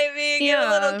there, baby. Get a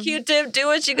little Yeah. Q-tip. Do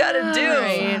what you gotta do.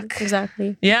 Right,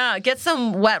 exactly. Yeah, get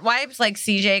some wet wipes like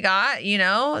CJ got. You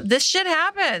know, this shit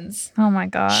happens. Oh my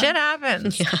God. Shit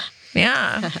happens.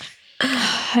 Yeah.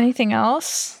 Anything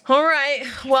else? All right.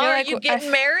 Well, are like you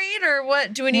getting married or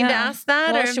what? Do we need to Yeah. ask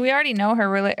that? Well, or? we already know her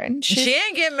relationship. She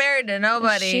ain't getting married to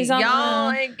nobody. She's on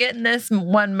Y'all the ain't getting this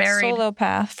one married. solo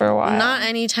path for a while. Not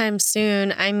anytime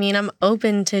soon. I mean, I'm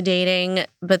open to dating,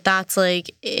 but that's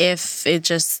like if it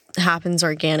just happens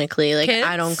organically. Like Kids?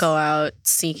 I don't go out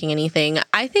seeking anything.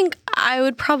 I think I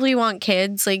would probably want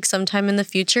kids like sometime in the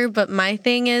future, but my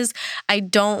thing is I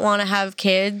don't want to have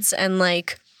kids and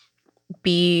like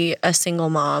be a single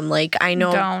mom. Like I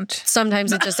know Don't.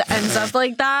 sometimes it just ends up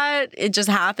like that. It just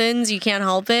happens. You can't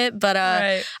help it. But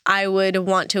Right. I would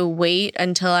want to wait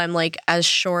until I'm like as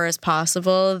sure as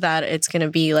possible that it's going to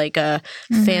be like a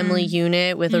family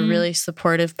unit with a really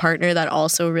supportive partner that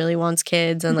also really wants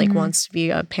kids and like wants to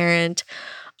be a parent.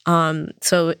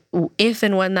 So if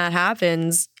and when that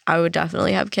happens, I would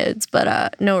definitely have kids,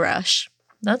 but no rush.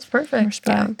 That's perfect.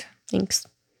 Respect. Thanks.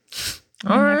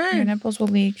 All Your right. nipples will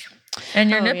leak. And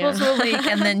your Oh, nipples yeah. will leak,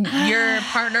 and then your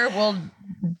partner will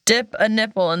dip a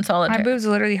nipple in solitaire. My boobs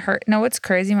literally hurt. No, what's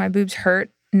crazy? My boobs hurt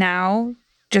now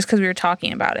just because we were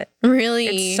talking about it. Really?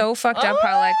 It's so fucked up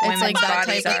how like It's women's like that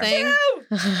bodies type of are. thing.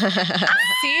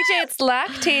 CJ, it's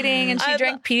lactating, and she I'm-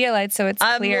 drank Pedialyte, so it's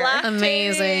I'm clear.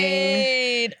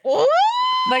 Amazing. Woo!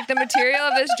 Like the material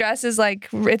of this dress is like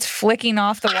it's flicking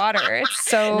off the water. It's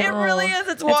so. It really is.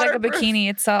 It's It's like a waterproof. bikini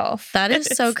itself. That is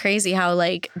so crazy how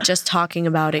like just talking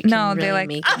about it can No, really they like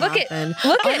make it look at happen.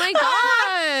 look Oh at my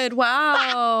god!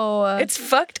 Wow, it's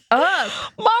fucked up.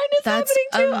 Mine is That's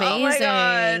happening too. Oh my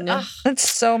god. amazing. Ugh, It's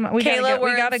so we Kayla, gotta, we're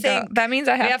we gotta in go. sync. That means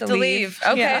I we have to leave.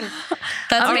 Okay. Yeah.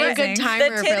 that's All like a right. good The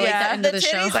timer for like titties, the end of the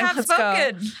show. titties have Let's go.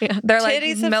 spoken. They're like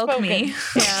Titties have milk me.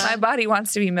 Yeah. My body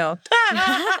wants to be milked.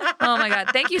 Oh my god!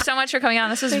 Thank you so much for coming on.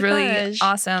 This was my really gosh.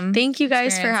 awesome. Thank you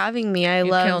guys for experience. having me.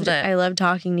 killed it. I love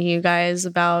talking to you guys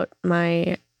about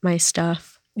my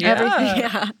stuff. Everything.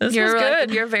 Yeah. This You're was like,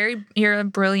 good. you're a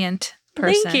brilliant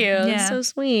person. Thank you. Yeah. That's so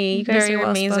sweet. You guys Very are well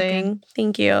amazing. spoken.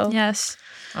 Thank you. Yes.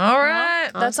 All right.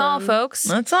 That's all, Awesome. folks.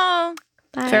 That's all.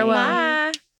 Bye. Farewell. Bye.